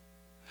report.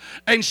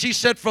 And she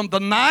said, from the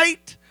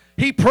night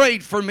he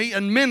prayed for me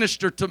and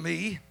ministered to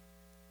me,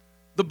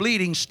 the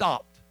bleeding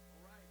stopped.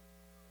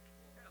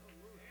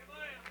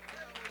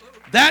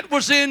 That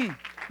was in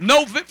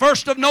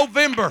 1st of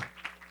November.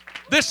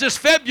 This is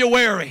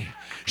February.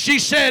 She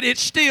said,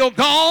 it's still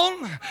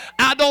gone.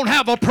 I don't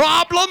have a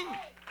problem.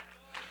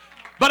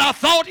 But I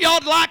thought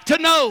y'all'd like to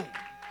know.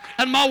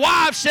 And my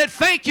wife said,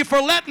 thank you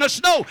for letting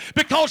us know,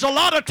 because a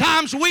lot of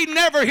times we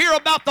never hear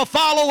about the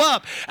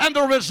follow-up and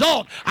the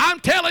result. I'm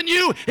telling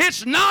you,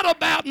 it's not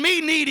about me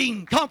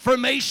needing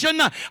confirmation.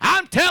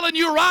 I'm telling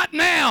you right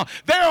now,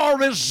 there are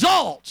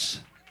results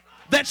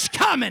that's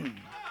coming.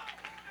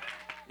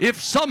 If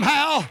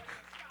somehow,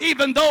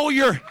 even though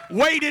you're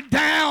weighted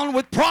down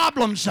with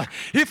problems,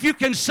 if you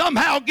can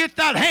somehow get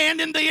that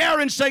hand in the air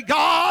and say,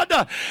 God,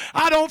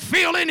 I don't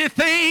feel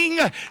anything.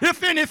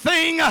 If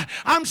anything,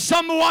 I'm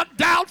somewhat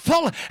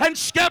doubtful and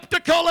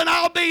skeptical, and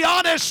I'll be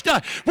honest.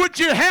 Would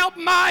you help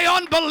my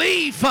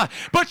unbelief?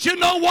 But you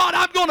know what?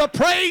 I'm going to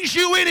praise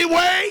you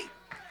anyway.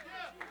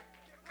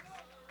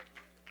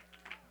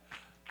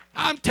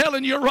 I'm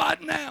telling you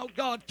right now,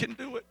 God can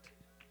do it.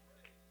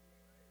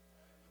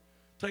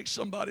 Take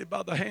somebody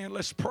by the hand.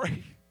 Let's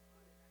pray.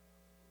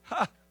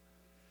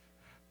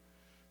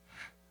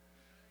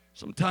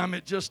 Sometimes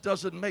it just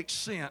doesn't make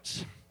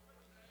sense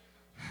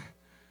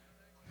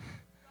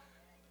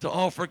to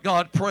offer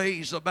God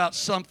praise about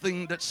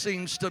something that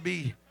seems to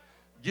be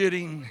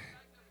getting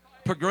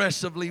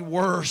progressively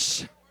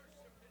worse.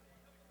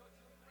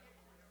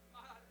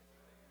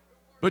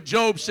 But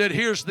Job said,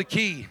 here's the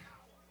key.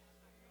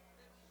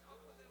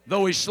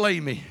 Though he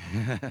slay me,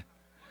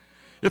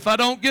 if I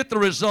don't get the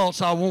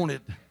results I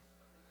wanted,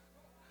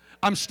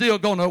 I'm still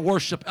going to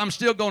worship. I'm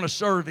still going to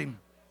serve Him.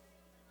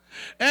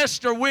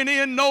 Esther went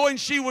in knowing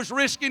she was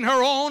risking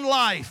her own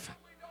life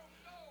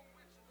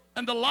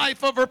and the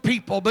life of her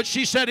people. But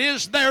she said,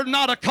 is there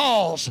not a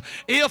cause?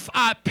 If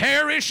I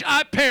perish,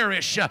 I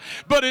perish.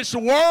 But it's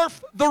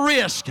worth the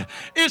risk.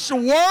 It's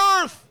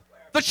worth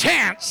the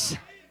chance.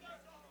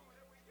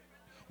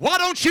 Why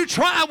don't you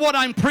try what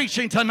I'm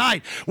preaching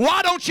tonight?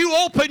 Why don't you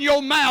open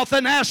your mouth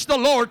and ask the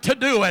Lord to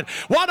do it?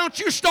 Why don't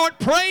you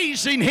start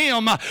praising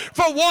Him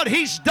for what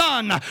He's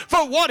done,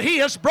 for what He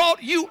has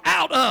brought you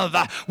out of,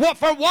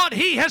 for what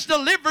He has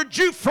delivered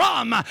you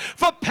from,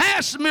 for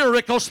past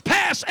miracles,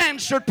 past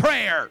answered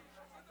prayer.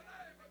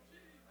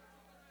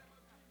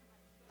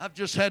 I've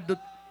just had to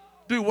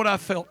do what I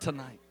felt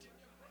tonight.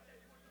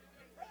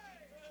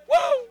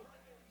 Woo!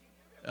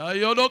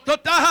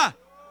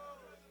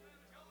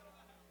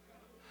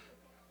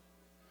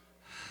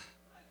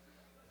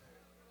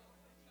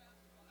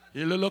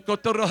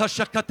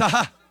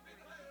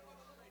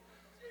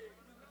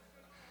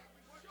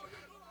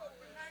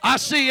 I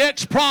see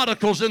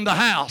ex-prodigals in the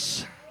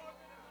house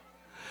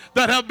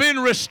that have been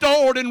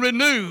restored and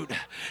renewed.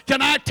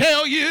 Can I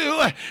tell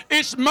you,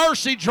 it's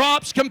mercy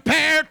drops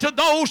compared to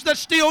those that's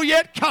still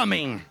yet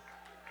coming.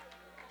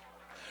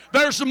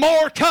 There's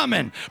more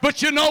coming.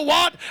 But you know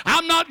what?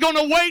 I'm not going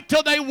to wait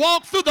till they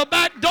walk through the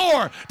back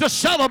door to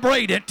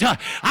celebrate it.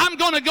 I'm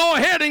going to go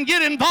ahead and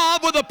get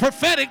involved with a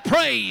prophetic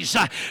praise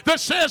that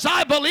says,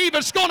 I believe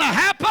it's going to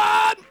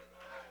happen.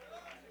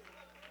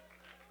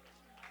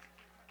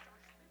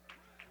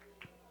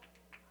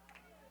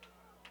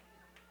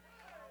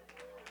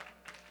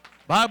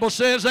 Bible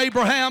says,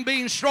 Abraham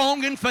being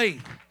strong in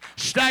faith,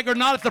 staggered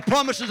not at the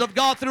promises of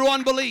God through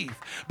unbelief,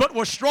 but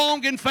was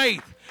strong in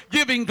faith,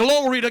 giving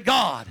glory to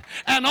God.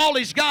 And all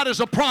he's got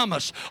is a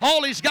promise.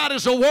 All he's got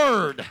is a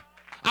word.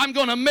 I'm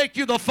going to make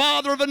you the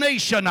father of a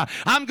nation.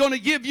 I'm going to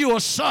give you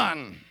a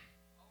son.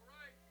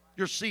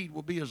 Your seed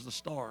will be as the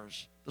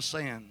stars, the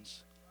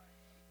sands.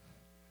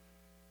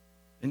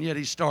 And yet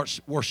he starts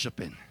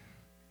worshiping.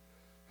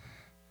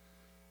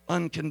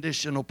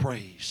 Unconditional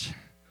praise.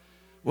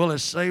 Well,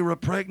 is Sarah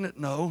pregnant?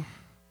 No.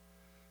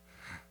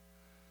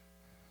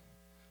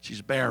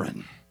 She's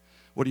barren.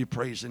 What are you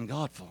praising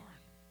God for?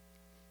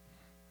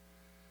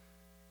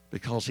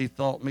 Because He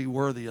thought me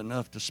worthy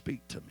enough to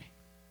speak to me,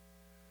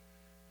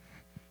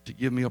 to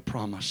give me a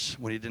promise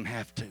when He didn't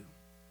have to.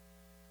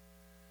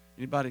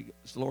 Anybody,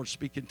 is the Lord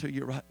speaking to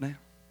you right now?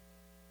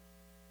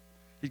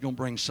 He's going to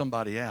bring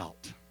somebody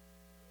out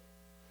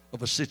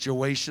of a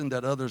situation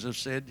that others have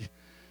said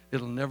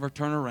it'll never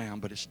turn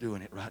around, but it's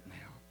doing it right now.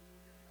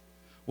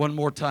 One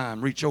more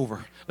time, reach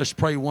over. Let's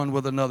pray one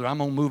with another. I'm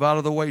going to move out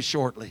of the way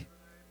shortly,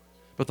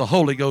 but the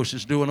Holy Ghost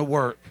is doing a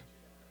work.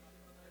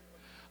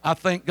 I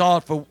thank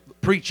God for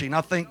preaching.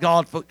 I thank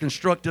God for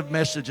constructive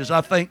messages.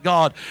 I thank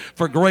God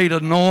for great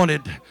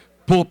anointed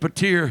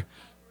pulpiteer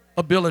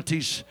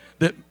abilities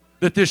that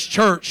this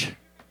church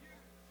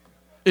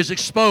is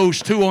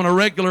exposed to on a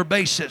regular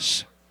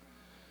basis.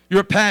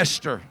 Your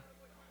pastor,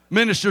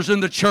 ministers in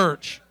the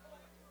church,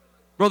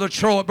 Brother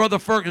Troy, Brother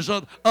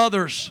Ferguson,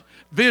 others,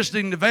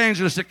 visiting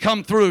evangelists that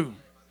come through,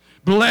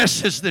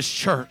 blesses this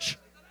church.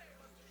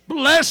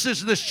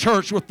 Blesses this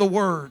church with the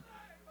word.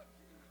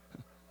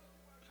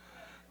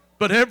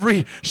 But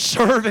every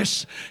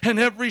service and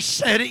every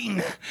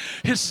setting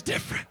is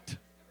different.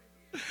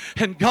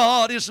 And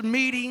God is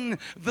meeting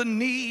the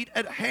need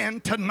at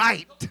hand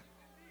tonight.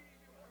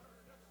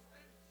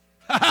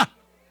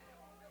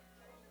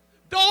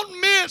 Don't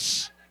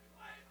miss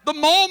the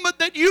moment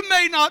that you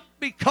may not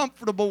be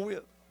comfortable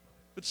with.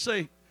 But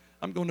say,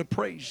 I'm going to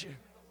praise you.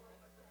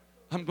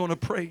 I'm going to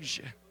praise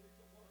you.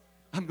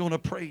 I'm going to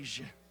praise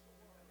you.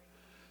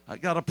 I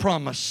got a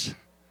promise.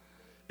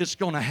 It's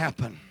going to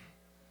happen.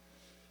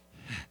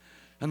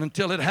 And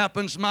until it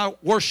happens, my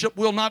worship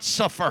will not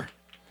suffer.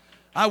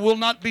 I will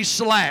not be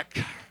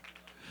slack.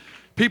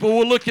 People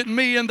will look at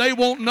me and they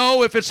won't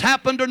know if it's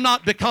happened or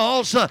not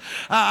because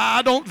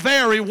I don't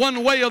vary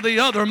one way or the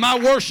other. My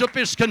worship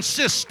is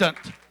consistent.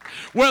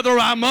 Whether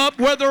I'm up,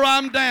 whether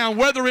I'm down,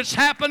 whether it's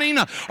happening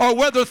or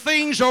whether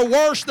things are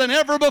worse than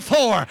ever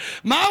before.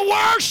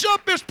 My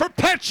worship is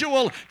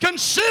perpetual,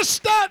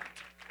 consistent.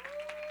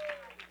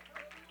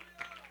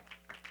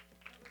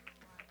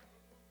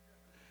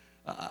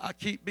 I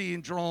keep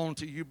being drawn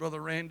to you,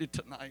 Brother Randy,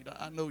 tonight.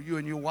 I know you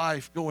and your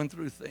wife going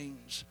through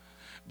things,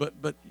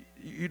 but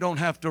you don't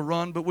have to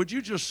run. But would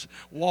you just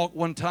walk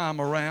one time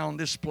around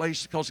this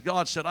place? Because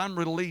God said, I'm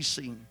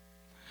releasing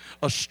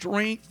a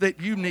strength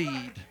that you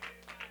need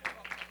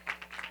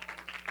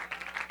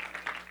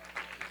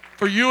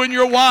for you and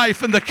your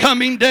wife in the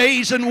coming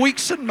days and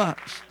weeks and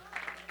months.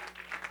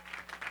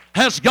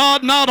 Has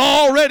God not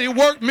already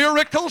worked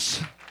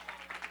miracles?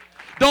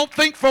 Don't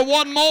think for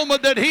one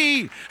moment that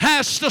He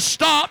has to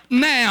stop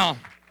now.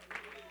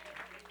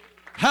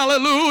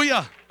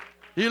 Hallelujah.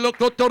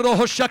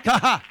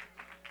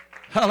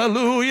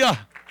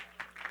 Hallelujah.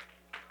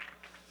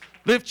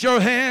 Lift your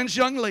hands,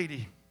 young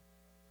lady.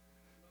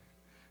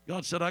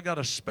 God said, I got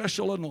a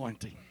special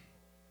anointing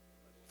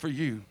for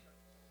you.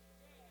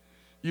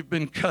 You've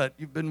been cut.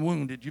 You've been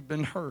wounded. You've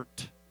been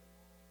hurt.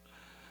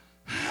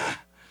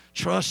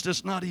 Trust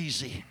is not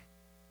easy.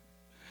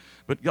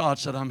 But God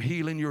said, I'm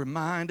healing your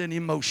mind and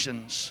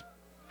emotions.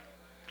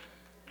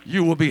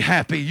 You will be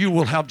happy. You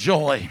will have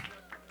joy.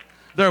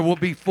 There will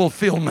be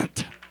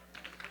fulfillment.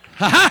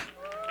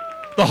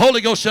 The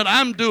Holy Ghost said,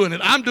 I'm doing it.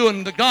 I'm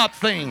doing the God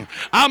thing.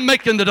 I'm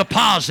making the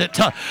deposit.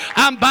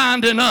 I'm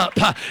binding up.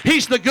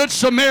 He's the good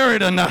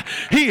Samaritan.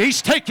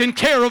 He's taking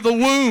care of the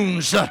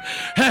wounds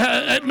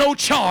at no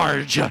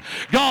charge.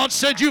 God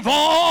said, you've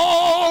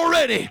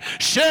already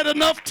shed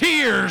enough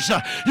tears.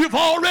 You've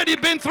already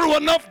been through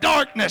enough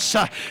darkness.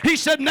 He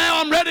said,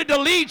 now I'm ready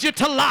to lead you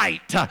to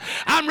light.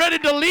 I'm ready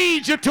to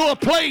lead you to a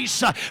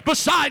place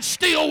beside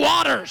still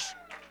waters.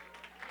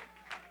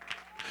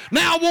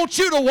 Now I want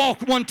you to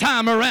walk one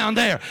time around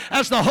there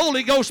as the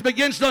Holy Ghost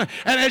begins to,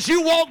 and as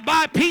you walk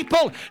by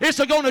people, it's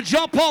going to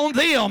jump on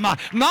them.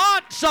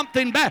 Not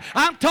something bad.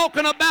 I'm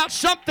talking about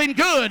something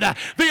good.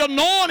 The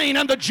anointing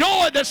and the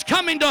joy that's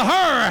coming to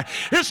her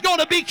is going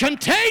to be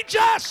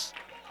contagious.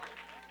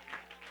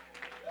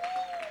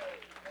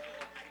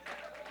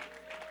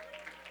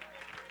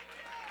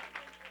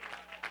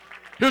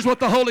 Here's what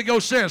the Holy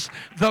Ghost says.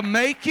 The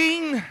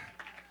making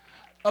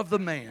of the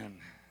man.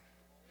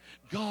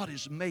 God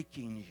is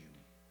making you,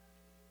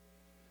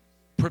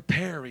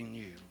 preparing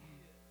you,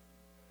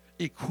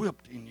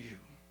 equipping you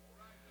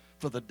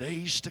for the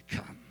days to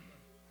come,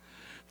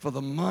 for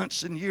the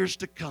months and years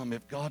to come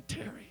if God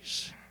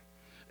tarries.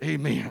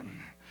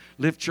 Amen.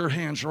 Lift your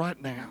hands right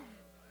now.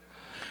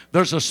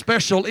 There's a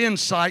special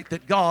insight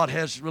that God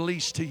has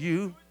released to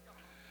you.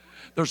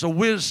 There's a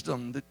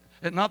wisdom, that,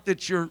 and not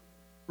that you're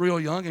real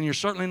young and you're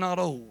certainly not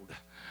old,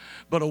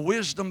 but a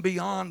wisdom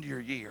beyond your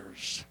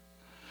years.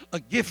 A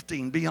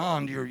gifting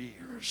beyond your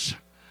years.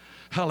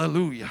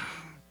 Hallelujah.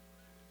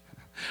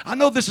 I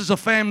know this is a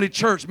family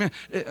church. Man,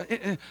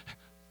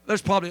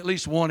 there's probably at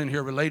least one in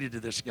here related to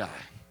this guy.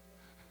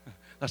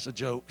 That's a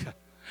joke.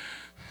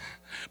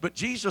 But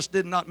Jesus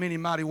did not many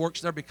mighty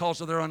works there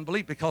because of their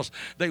unbelief, because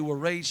they were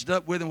raised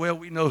up with him. Well,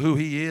 we know who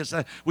he is.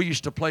 We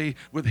used to play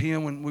with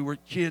him when we were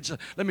kids.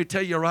 Let me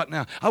tell you right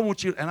now, I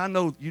want you, and I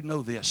know you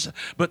know this,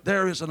 but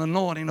there is an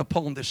anointing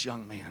upon this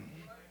young man.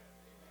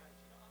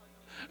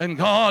 And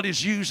God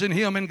is using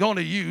him and going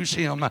to use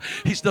him.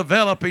 He's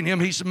developing him.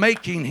 He's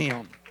making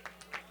him.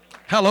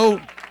 Hello?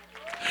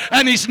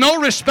 And he's no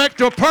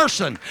respecter of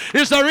person.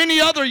 Is there any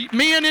other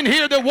men in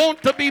here that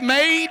want to be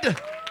made?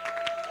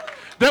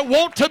 That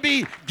want to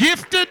be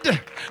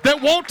gifted?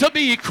 That want to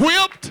be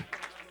equipped?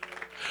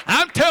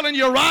 I'm telling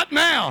you right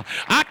now,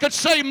 I could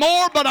say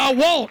more, but I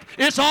won't.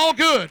 It's all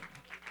good.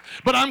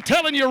 But I'm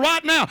telling you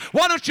right now,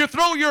 why don't you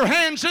throw your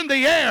hands in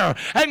the air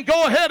and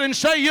go ahead and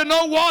say, you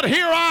know what,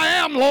 here I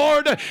am,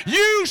 Lord.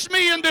 Use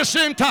me in this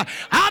end time.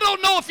 I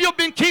don't know if you've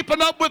been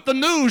keeping up with the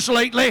news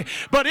lately,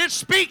 but it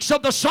speaks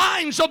of the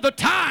signs of the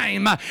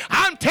time.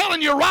 I'm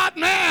telling you right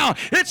now,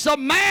 it's a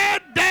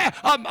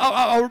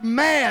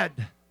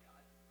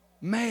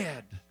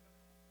mad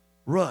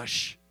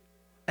rush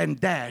and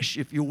dash,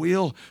 if you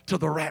will, to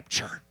the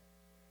rapture.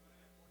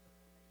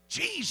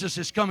 Jesus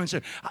is coming.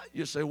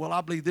 You say, well, I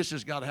believe this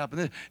has got to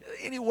happen.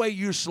 Any way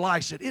you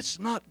slice it, it's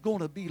not going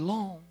to be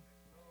long.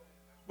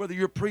 Whether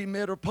you're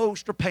pre-mid or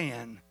post or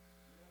pan.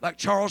 Like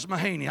Charles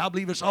Mahaney, I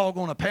believe it's all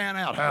going to pan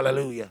out.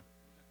 Hallelujah.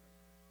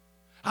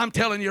 I'm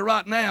telling you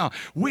right now,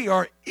 we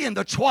are in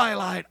the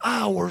twilight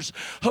hours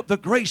of the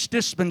grace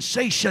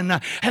dispensation,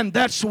 and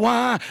that's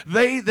why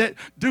they that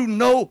do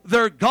know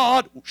their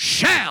God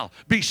shall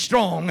be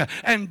strong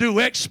and do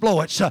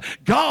exploits.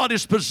 God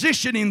is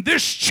positioning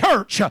this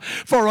church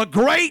for a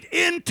great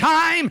end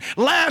time,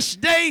 last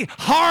day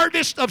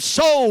harvest of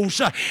souls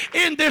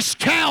in this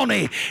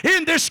county,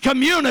 in this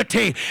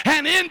community,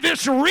 and in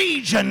this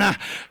region.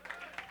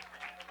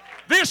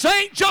 This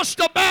ain't just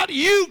about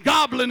you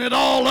gobbling it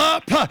all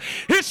up.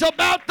 It's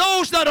about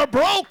those that are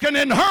broken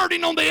and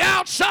hurting on the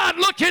outside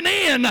looking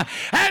in.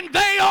 And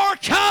they are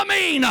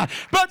coming.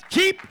 But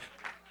keep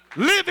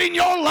living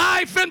your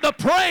life in the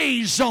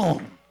praise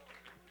zone.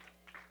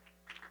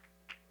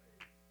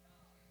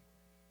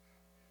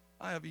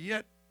 I have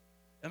yet,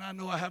 and I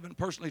know I haven't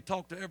personally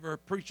talked to every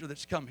preacher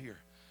that's come here,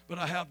 but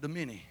I have to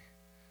many.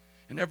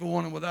 And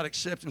everyone without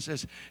exception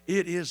says,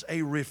 it is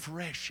a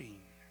refreshing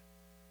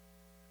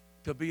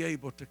to be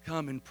able to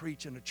come and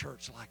preach in a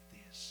church like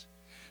this.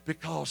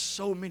 Because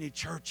so many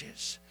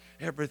churches,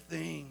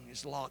 everything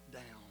is locked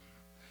down.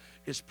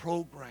 It's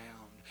programmed.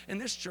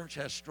 And this church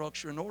has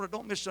structure and order.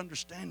 Don't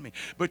misunderstand me.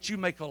 But you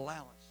make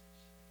allowances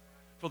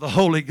for the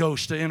Holy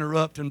Ghost to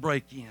interrupt and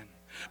break in.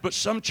 But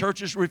some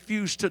churches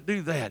refuse to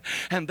do that.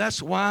 And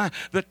that's why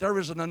that there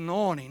is an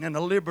anointing and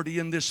a liberty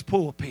in this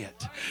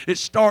pulpit. It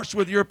starts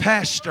with your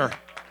pastor.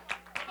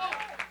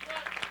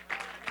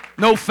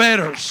 No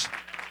fetters.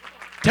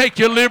 Take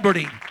your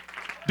liberty.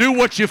 Do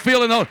what you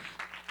feel. And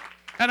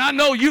I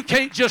know you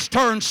can't just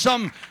turn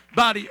some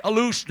anybody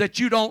loose that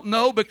you don't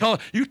know, because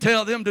you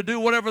tell them to do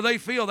whatever they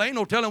feel. They ain't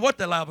no telling what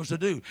they're liable to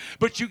do.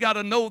 But you got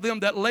to know them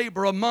that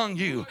labor among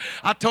you.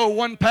 I told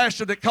one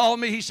pastor that called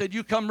me, he said,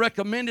 you come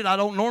recommended. I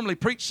don't normally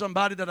preach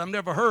somebody that I've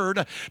never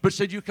heard, but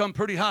said you come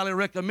pretty highly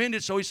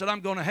recommended. So he said,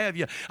 I'm going to have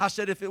you. I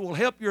said, if it will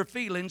help your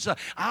feelings,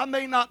 I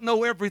may not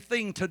know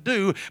everything to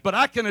do, but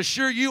I can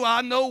assure you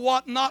I know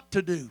what not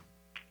to do.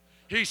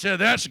 He said,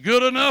 that's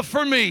good enough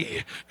for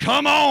me.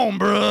 Come on,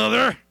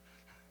 brother.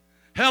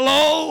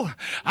 Hello?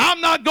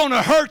 I'm not going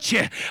to hurt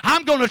you.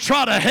 I'm going to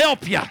try to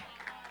help you.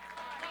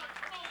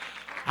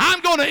 I'm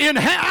going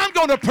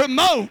to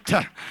promote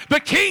the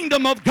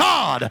kingdom of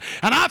God.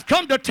 And I've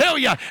come to tell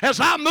you, as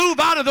I move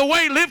out of the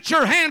way, lift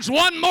your hands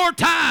one more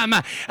time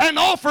and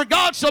offer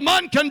God some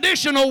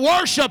unconditional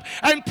worship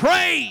and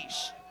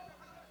praise.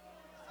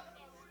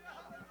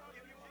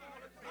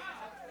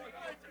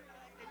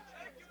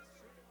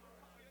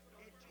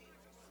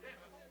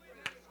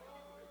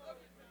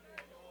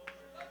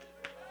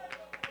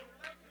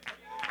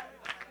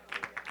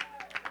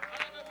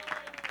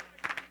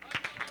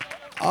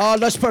 Oh,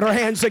 let's put our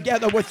hands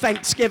together with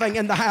thanksgiving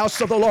in the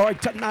house of the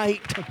Lord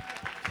tonight.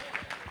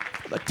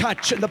 The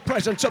touch and the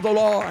presence of the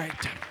Lord.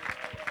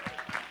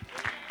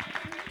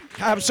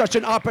 Have such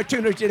an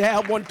opportunity to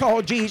have one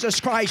called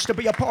Jesus Christ to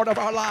be a part of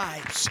our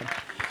lives.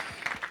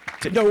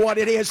 To know what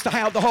it is to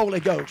have the Holy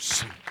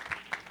Ghost.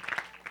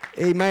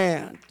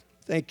 Amen.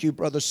 Thank you,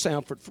 Brother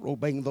Sanford, for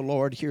obeying the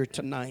Lord here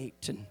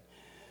tonight and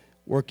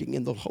working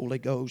in the Holy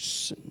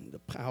Ghost and the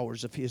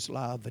powers of His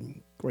love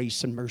and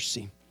grace and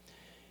mercy.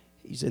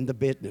 He's in the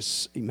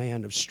business,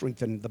 amen, of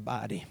strengthening the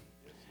body.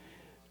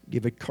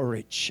 Give it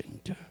courage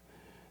and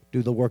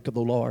do the work of the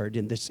Lord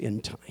in this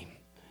end time.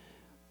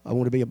 I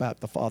want to be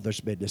about the Father's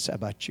business. How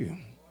about you?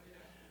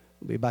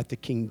 I'll be about the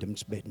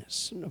kingdom's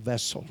business. A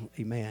vessel,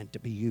 amen, to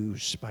be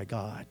used by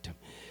God.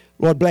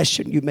 Lord bless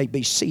you. You may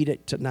be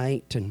seated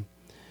tonight, and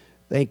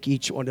thank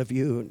each one of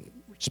you in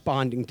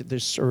responding to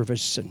this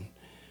service and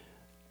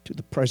to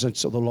the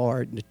presence of the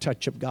Lord and the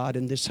touch of God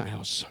in this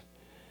house.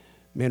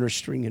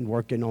 Ministering and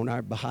working on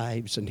our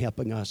behalves and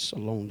helping us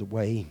along the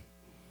way.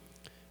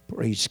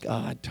 Praise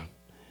God.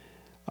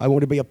 I want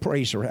to be a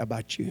praiser. How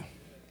about you?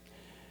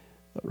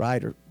 The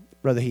writer,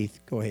 Brother Heath,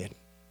 go ahead.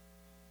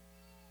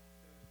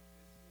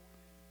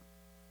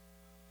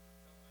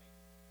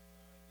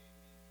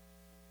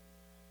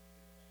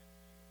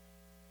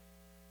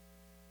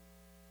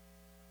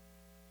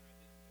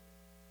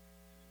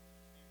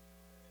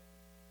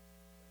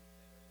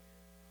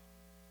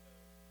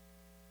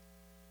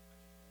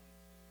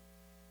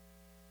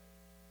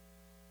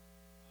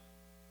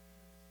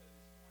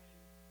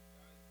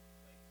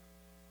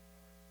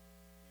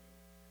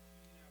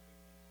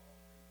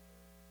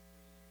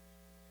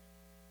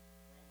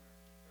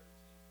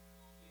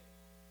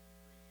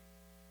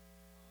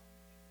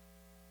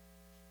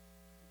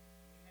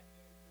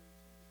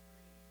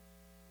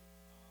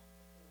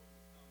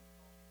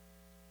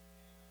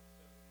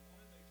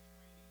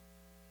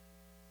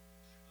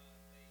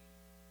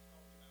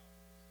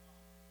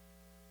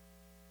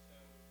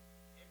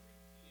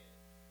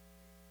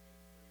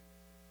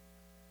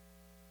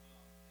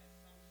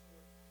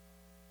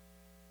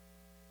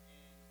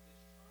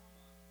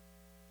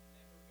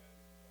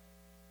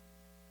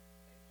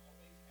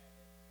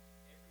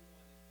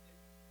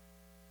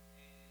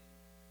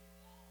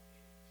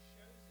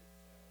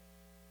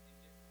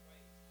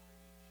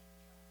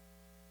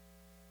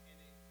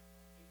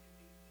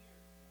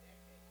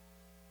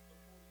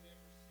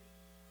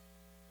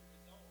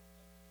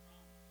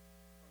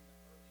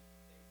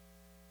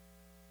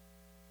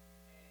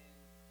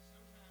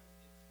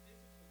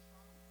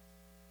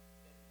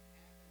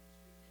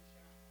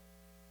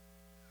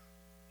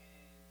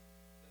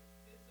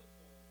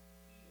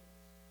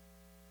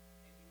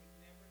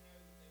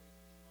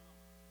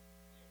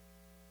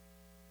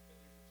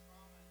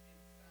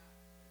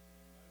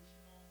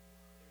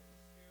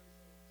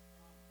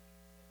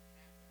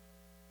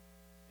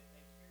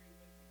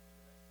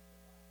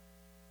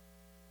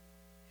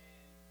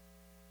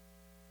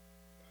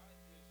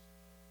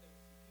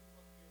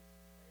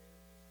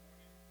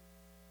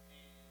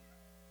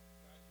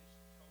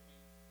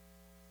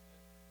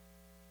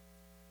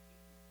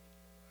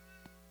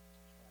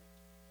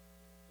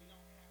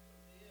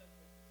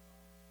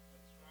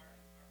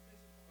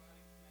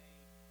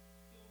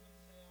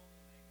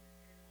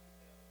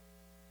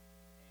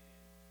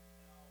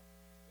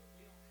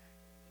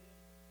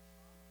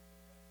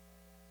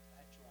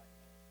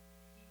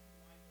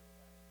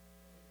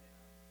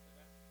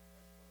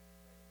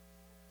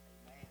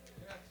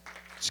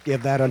 Let's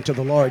give that unto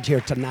the Lord here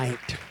tonight.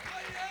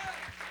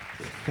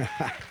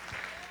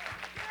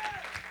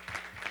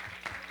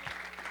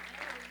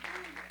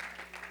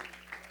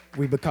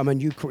 We become a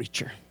new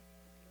creature,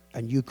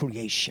 a new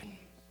creation.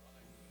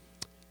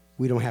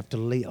 We don't have to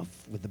live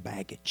with the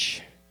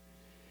baggage.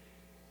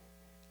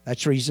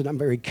 That's the reason I'm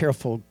very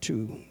careful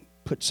to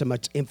put so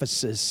much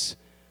emphasis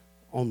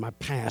on my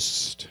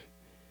past.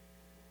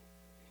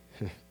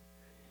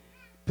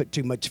 Put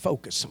too much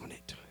focus on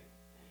it.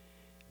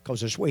 Because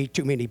there's way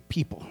too many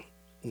people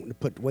want to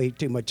put way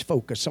too much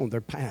focus on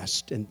their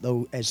past, and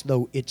as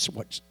though it's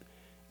what's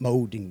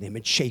molding them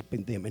and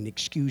shaping them and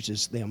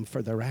excuses them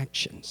for their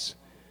actions.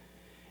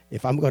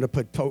 If I'm going to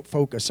put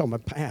focus on my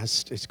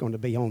past, it's going to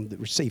be on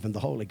receiving the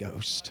Holy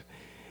Ghost,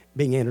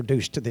 being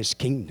introduced to this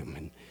kingdom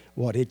and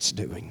what it's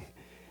doing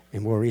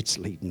and where it's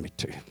leading me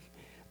to.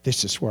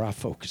 This is where our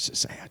focus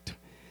is at.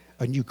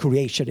 A new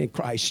creation in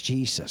Christ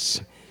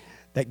Jesus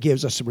that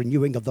gives us a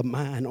renewing of the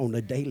mind on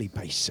a daily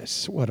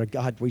basis. What a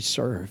God we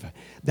serve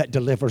that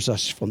delivers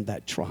us from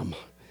that trauma.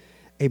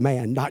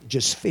 Amen. Not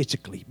just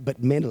physically,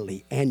 but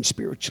mentally and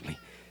spiritually.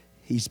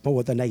 He's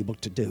more than able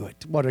to do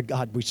it. What a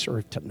God we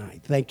serve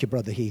tonight. Thank you,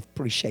 Brother Heath.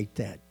 Appreciate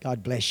that.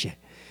 God bless you.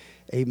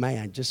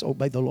 Amen. Just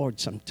obey the Lord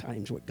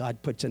sometimes. What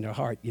God puts in their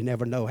heart, you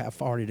never know how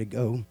far it'll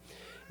go.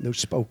 Those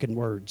spoken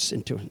words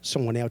into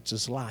someone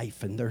else's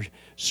life and their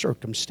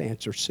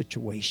circumstance or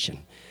situation.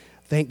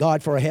 Thank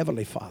God for a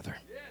Heavenly Father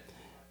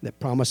that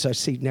promised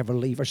us He'd never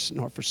leave us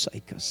nor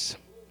forsake us.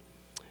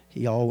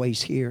 He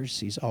always hears.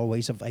 He's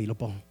always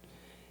available.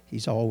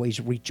 He's always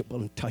reachable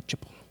and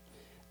touchable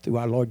through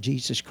our Lord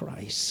Jesus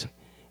Christ.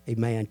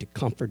 Amen. To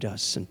comfort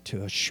us and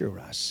to assure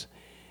us.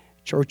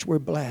 Church, we're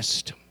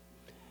blessed.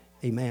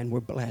 Amen. We're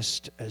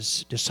blessed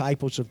as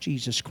disciples of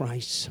Jesus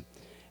Christ,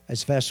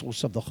 as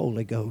vessels of the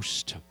Holy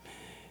Ghost.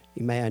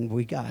 Amen.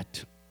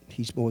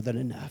 He's more than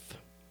enough.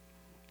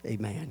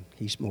 Amen.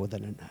 He's more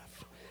than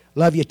enough.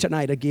 Love you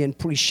tonight again.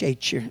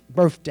 Appreciate your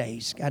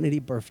birthdays. Got any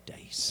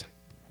birthdays?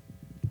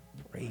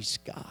 Praise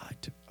God.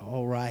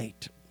 All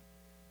right.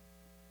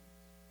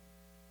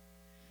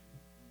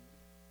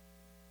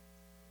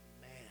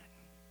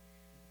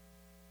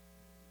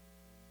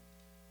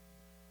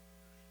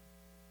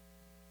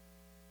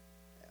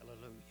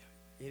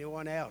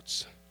 Anyone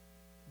else?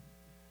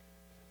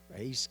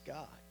 Praise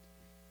God.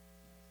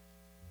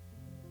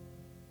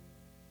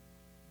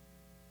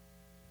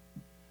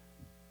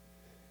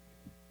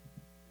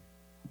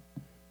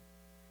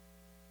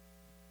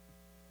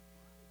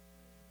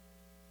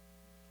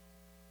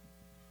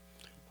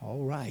 All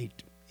right,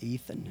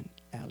 Ethan and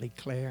Allie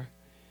Claire.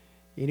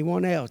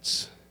 Anyone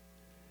else?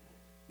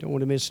 Don't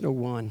want to miss no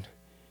one.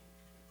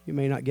 You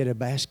may not get a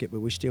basket, but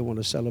we still want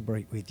to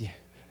celebrate with you.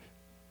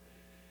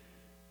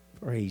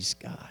 Praise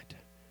God.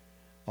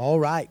 All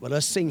right, well,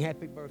 let's sing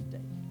happy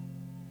birthday.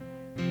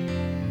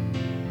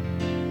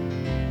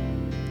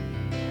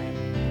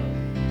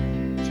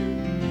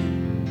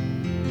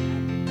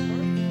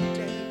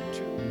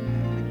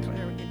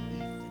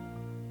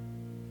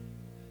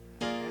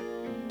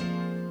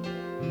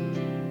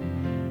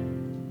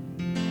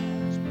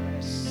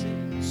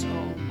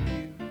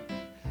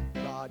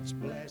 God's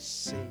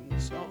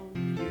blessings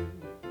on you.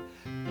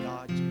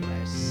 God's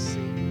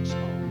blessings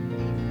on you.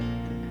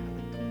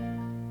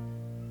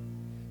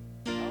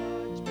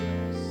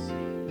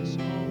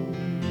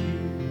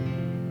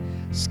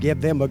 Let's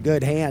give them a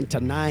good hand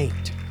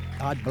tonight.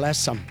 God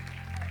bless them.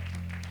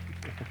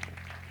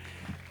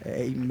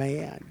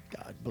 Amen.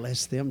 God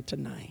bless them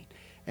tonight.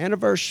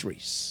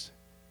 Anniversaries.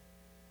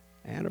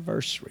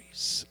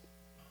 Anniversaries.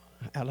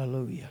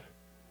 Hallelujah.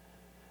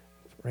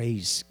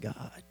 Praise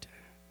God.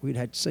 We'd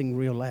have to sing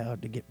real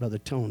loud to get Brother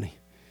Tony.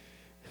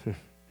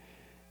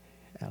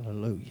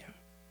 Hallelujah.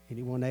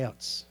 Anyone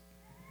else?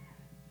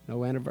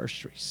 No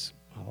anniversaries.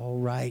 All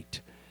right.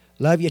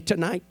 Love you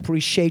tonight.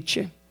 Appreciate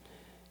you.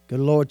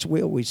 Good Lord's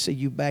will. We see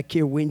you back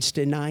here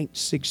Wednesday night,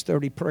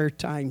 6:30 prayer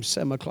time,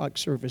 7 o'clock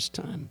service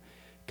time.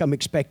 Come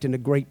expecting a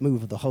great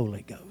move of the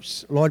Holy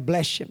Ghost. Lord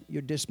bless you.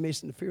 You're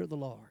dismissed in the fear of the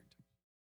Lord.